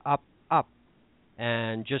 up, up.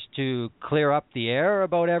 And just to clear up the air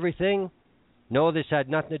about everything, no, this had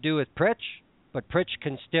nothing to do with Pritch, but Pritch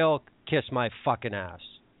can still kiss my fucking ass.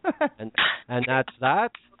 and that's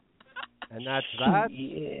that. And that's that.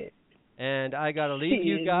 Yeah. And I got to leave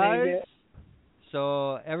you guys.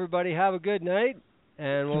 So everybody have a good night,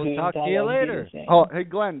 and we'll talk to you later. Oh, hey,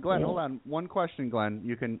 Glenn, hold on. One question, Glenn.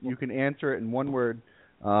 You can answer it in one word.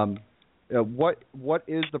 What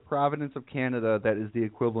is the province of Canada that is the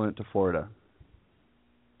equivalent to Florida?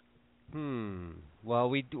 Well,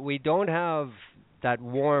 we don't have that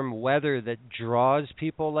warm weather that draws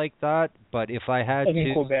people like that. But if I had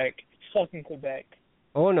to, Fucking Quebec.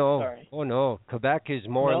 Oh no! Sorry. Oh no! Quebec is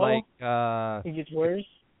more like. It gets worse.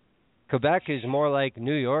 Quebec is more like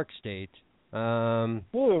New York State. Ooh,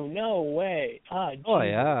 no way! Oh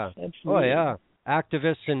yeah! That's oh weird. yeah!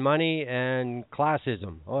 Activists and money and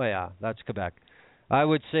classism. Oh yeah, that's Quebec. I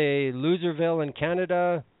would say Loserville in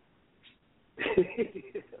Canada.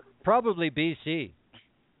 Probably BC,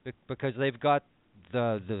 because they've got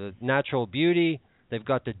the natural beauty, they've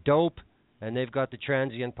got the dope, and they've got the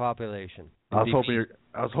transient population. I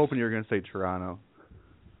was hoping you were going to say Toronto.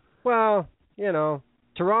 Well,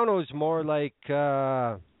 Toronto's more like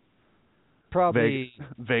probably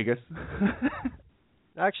Vegas.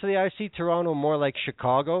 Actually, I see Toronto more like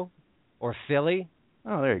Chicago or Philly.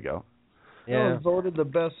 Oh, there you go. Yeah. It was voted the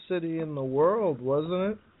best city in the world,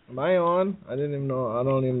 wasn't it? Am I on? I don't even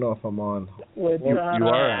know if I'm on. You are.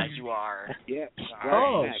 Yeah, you are. Yeah.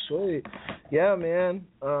 Oh, sweet. Yeah, man.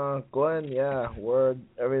 Glenn, yeah, word,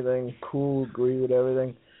 everything, cool, agree with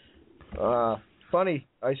everything. Funny,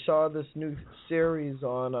 I saw this new series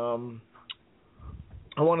on,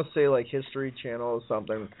 I want to say like History Channel or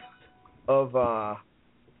something, of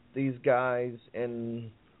these guys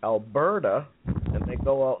in Alberta, and they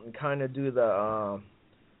go out and kind of do that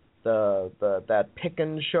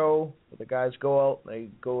pickin' show where the guys go out and they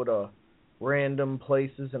go to random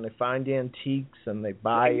places and they find antiques and they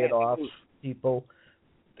buy it off people.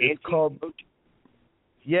 It's called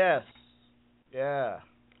Yes. Yeah.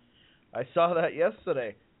 I saw that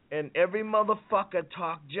yesterday. And every motherfucker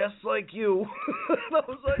talked just like you. And I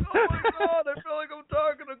was like, oh my God, I feel like I'm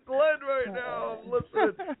talking to Glenn right now. I'm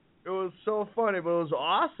listening. It was so funny, but it was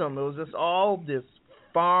awesome. It was just all this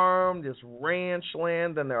farm, this ranch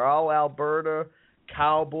land, and they're all Alberta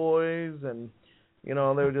cowboys, and they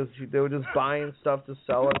were just buying stuff to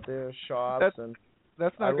sell at their shops.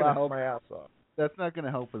 That's not going to help my ass off. That's not going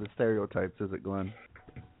to help with the stereotypes, is it, Glenn?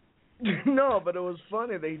 No, but it was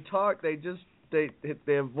funny. They talk. They hit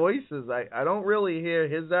their voices. I don't really hear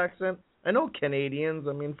his accent. I know Canadians.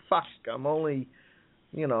 I mean, fuck. I'm only,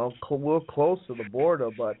 we're close to the border,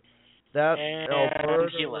 but that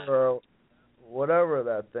Alberta or whatever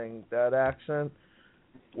that accent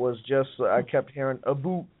was just, I kept hearing a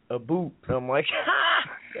boot. And I'm like,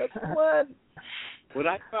 that's Glenn. What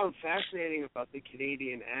I found fascinating about the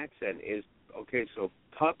Canadian accent is, okay, so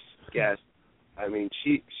Pup's guest, I mean,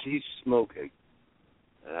 she's smoking,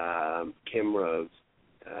 Kim Rhodes,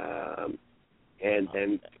 and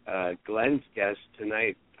then Glenn's guest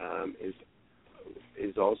tonight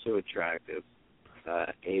is also attractive,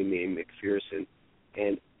 Amy McPherson,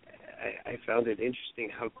 and I found it interesting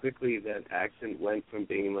how quickly that accent went from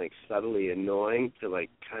being like subtly annoying to like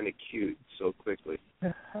kind of cute so quickly,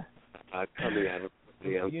 coming out of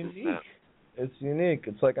the It's unique.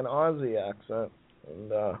 cynic. It's like an Aussie accent.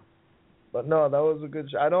 And but no, that was a good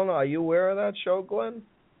show. I don't know. Are you aware of that show, Glenn?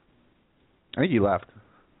 I think he left.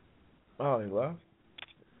 Oh, he left?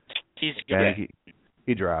 He's good. Yeah,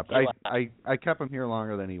 he dropped. I kept him here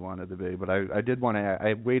longer than he wanted to be, but I did want to.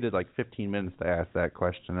 I waited like 15 minutes to ask that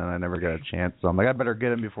question, and I never got a chance. So I'm like, I better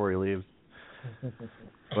get him before he leaves.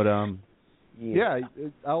 But yeah,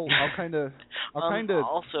 I'll kind of.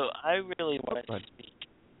 Also, I really want to speak.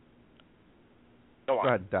 Go on. Go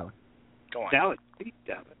ahead, Dalek. Go on. Dalek, please,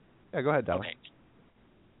 Dalek. Yeah, go ahead, Dalek. Okay.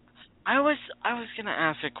 I was gonna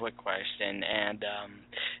ask a quick question, and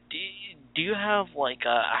do you have like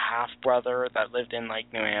a half brother that lived in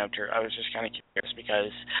like New Hampshire? I was just kind of curious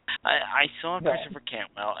because I saw Christopher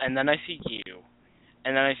Cantwell, and then I see you,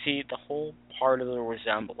 and then I see the whole part of the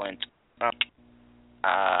resemblance. Yeah.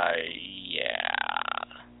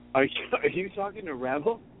 Are you talking to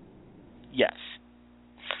Rebel? Yes.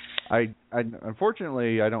 I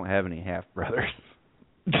unfortunately I don't have any half brothers.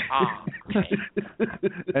 Okay.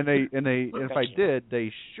 and if I did,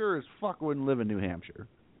 they sure as fuck wouldn't live in New Hampshire.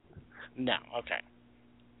 No. Okay.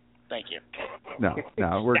 Thank you. No,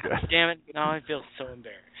 we're good. Damn it! Now I feel so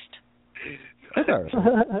embarrassed. That's all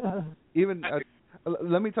right. Even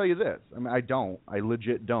let me tell you this. I mean, I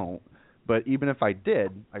legit don't. But even if I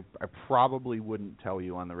did, I probably wouldn't tell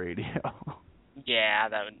you on the radio. Yeah,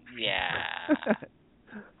 that would. Yeah.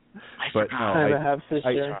 But no, I have a half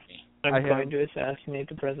sister. I'm going to to assassinate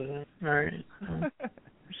the president. All right.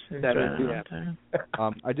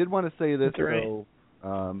 I did want to say this though.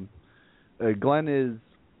 Glenn is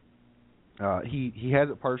he has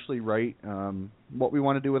it partially right. What we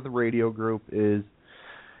want to do with the radio group is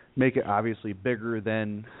make it obviously bigger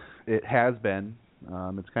than it has been.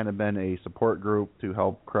 It's kind of been a support group to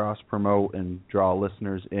help cross-promote and draw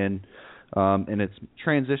listeners in. And it's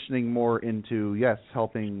transitioning more into, yes,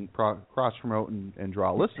 helping cross-promote and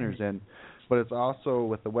draw listeners in, but it's also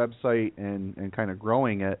with the website and kind of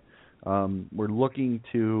growing it, we're looking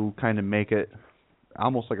to kind of make it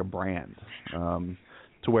almost like a brand,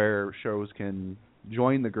 to where shows can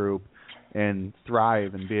join the group and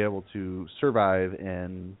thrive and be able to survive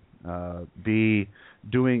and be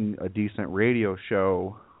doing a decent radio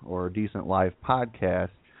show or a decent live podcast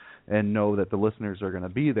and know that the listeners are going to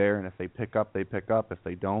be there, and if they pick up, they pick up. If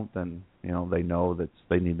they don't, then they know that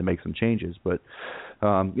they need to make some changes. But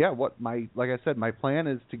like I said, my plan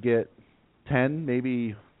is to get 10,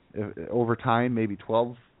 maybe over time, maybe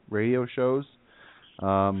 12 radio shows.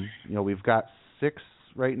 We've got 6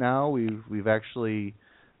 right now. We've actually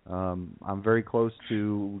I'm very close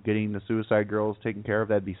to getting the Suicide Girls taken care of.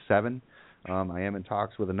 That'd be 7. I am in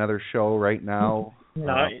talks with another show right now.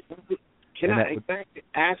 Nice. Can I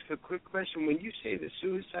ask a quick question? When you say the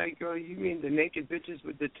Suicide Girl, you mean the naked bitches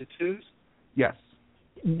with the tattoos? Yes.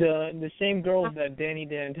 The same girls that Danny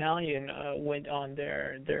D'Italian went on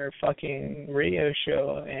their fucking radio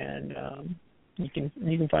show, and you can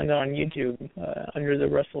find that on YouTube under the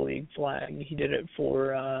Wrestle League flag. He did it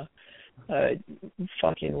for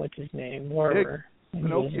fucking what's his name? Moar.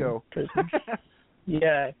 Pinocchio.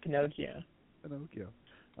 Yeah, Pinocchio.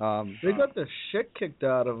 They got the shit kicked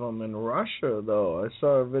out of them in Russia, though. I saw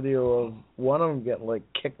a video of one of them getting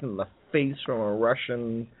kicked in the face from a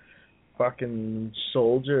Russian fucking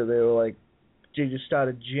soldier. They just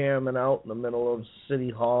started jamming out in the middle of City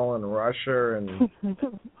Hall in Russia, and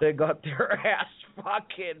they got their ass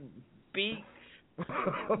fucking beat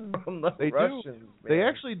from the Russians. They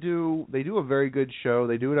actually do. They do a very good show.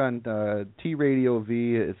 They do it on T Radio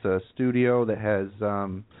V. It's a studio that has.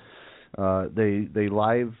 They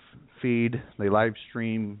live feed. They live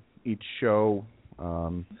stream each show.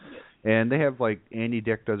 And they have Andy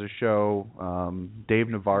Dick does a show, Dave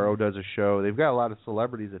Navarro does a show. They've got a lot of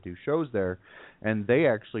celebrities that do shows there, and they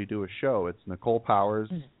actually do a show. It's Nicole Powers.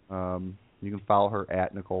 You can follow her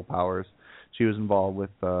at Nicole Powers. She was involved with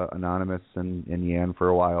Anonymous and Yan for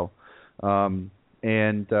a while.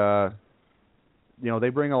 They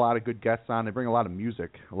bring a lot of good guests on. They bring a lot of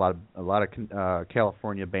music, a lot of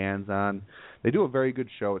California bands on. They do a very good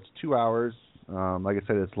show. It's 2 hours. Like I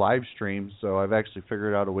said, it's live streamed, so I've actually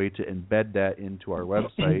figured out a way to embed that into our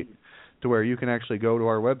website to where you can actually go to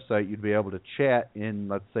our website. You'd be able to chat in,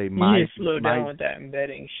 let's say, you need to slow down with that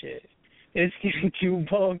embedding shit. It's getting too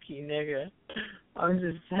bulky, nigga. I'm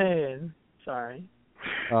just saying. Sorry.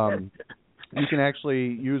 You can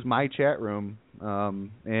actually use my chat room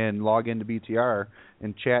and log into BTR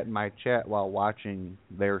and chat in my chat while watching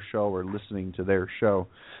their show or listening to their show.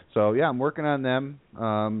 So, yeah, I'm working on them.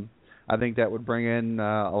 I think that would bring in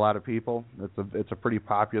a lot of people. It's a pretty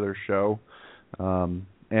popular show. And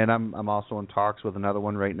I'm also in talks with another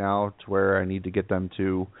one right now to where I need to get them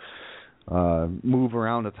to move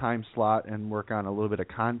around a time slot and work on a little bit of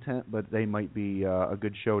content, but they might be a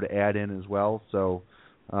good show to add in as well. So,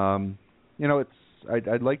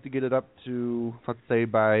 I'd like to get it up to, let's say,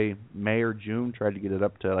 by May or June, try to get it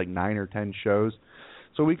up to like 9 or 10 shows,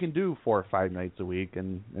 so we can do 4 or 5 nights a week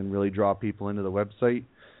and really draw people into the website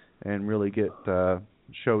and really get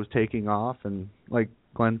shows taking off. And like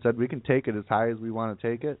Glenn said, we can take it as high as we want to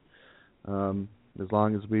take it, as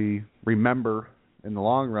long as we remember in the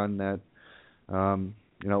long run that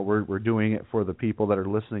we're doing it for the people that are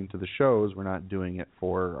listening to the shows. We're not doing it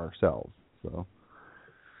for ourselves. So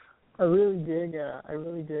I really dig the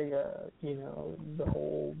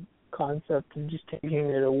whole concept of just taking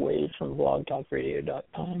it away from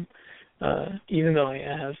blogtalkradio.com. Even though I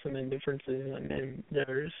have some indifferences and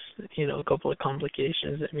there's a couple of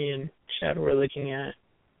complications that me and Shadow are looking at,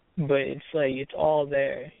 but it's like it's all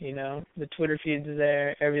there. The Twitter feed's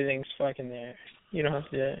there, everything's fucking there. You don't have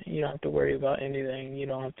to worry about anything. You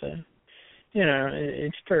don't have to,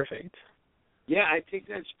 it's perfect. Yeah, I think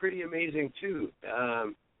that's pretty amazing too.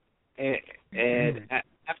 And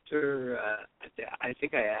after I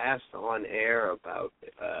think I asked on air about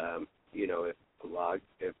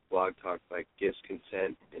if Blog Talk like gives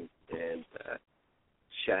consent and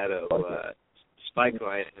Shadow Spyco,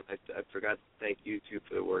 I forgot to thank you two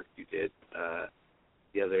for the work you did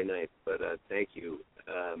the other night, but thank you.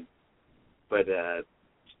 But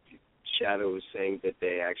Shadow was saying that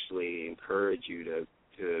they actually encourage you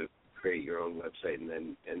to create your own website and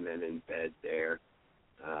then embed there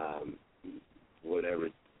whatever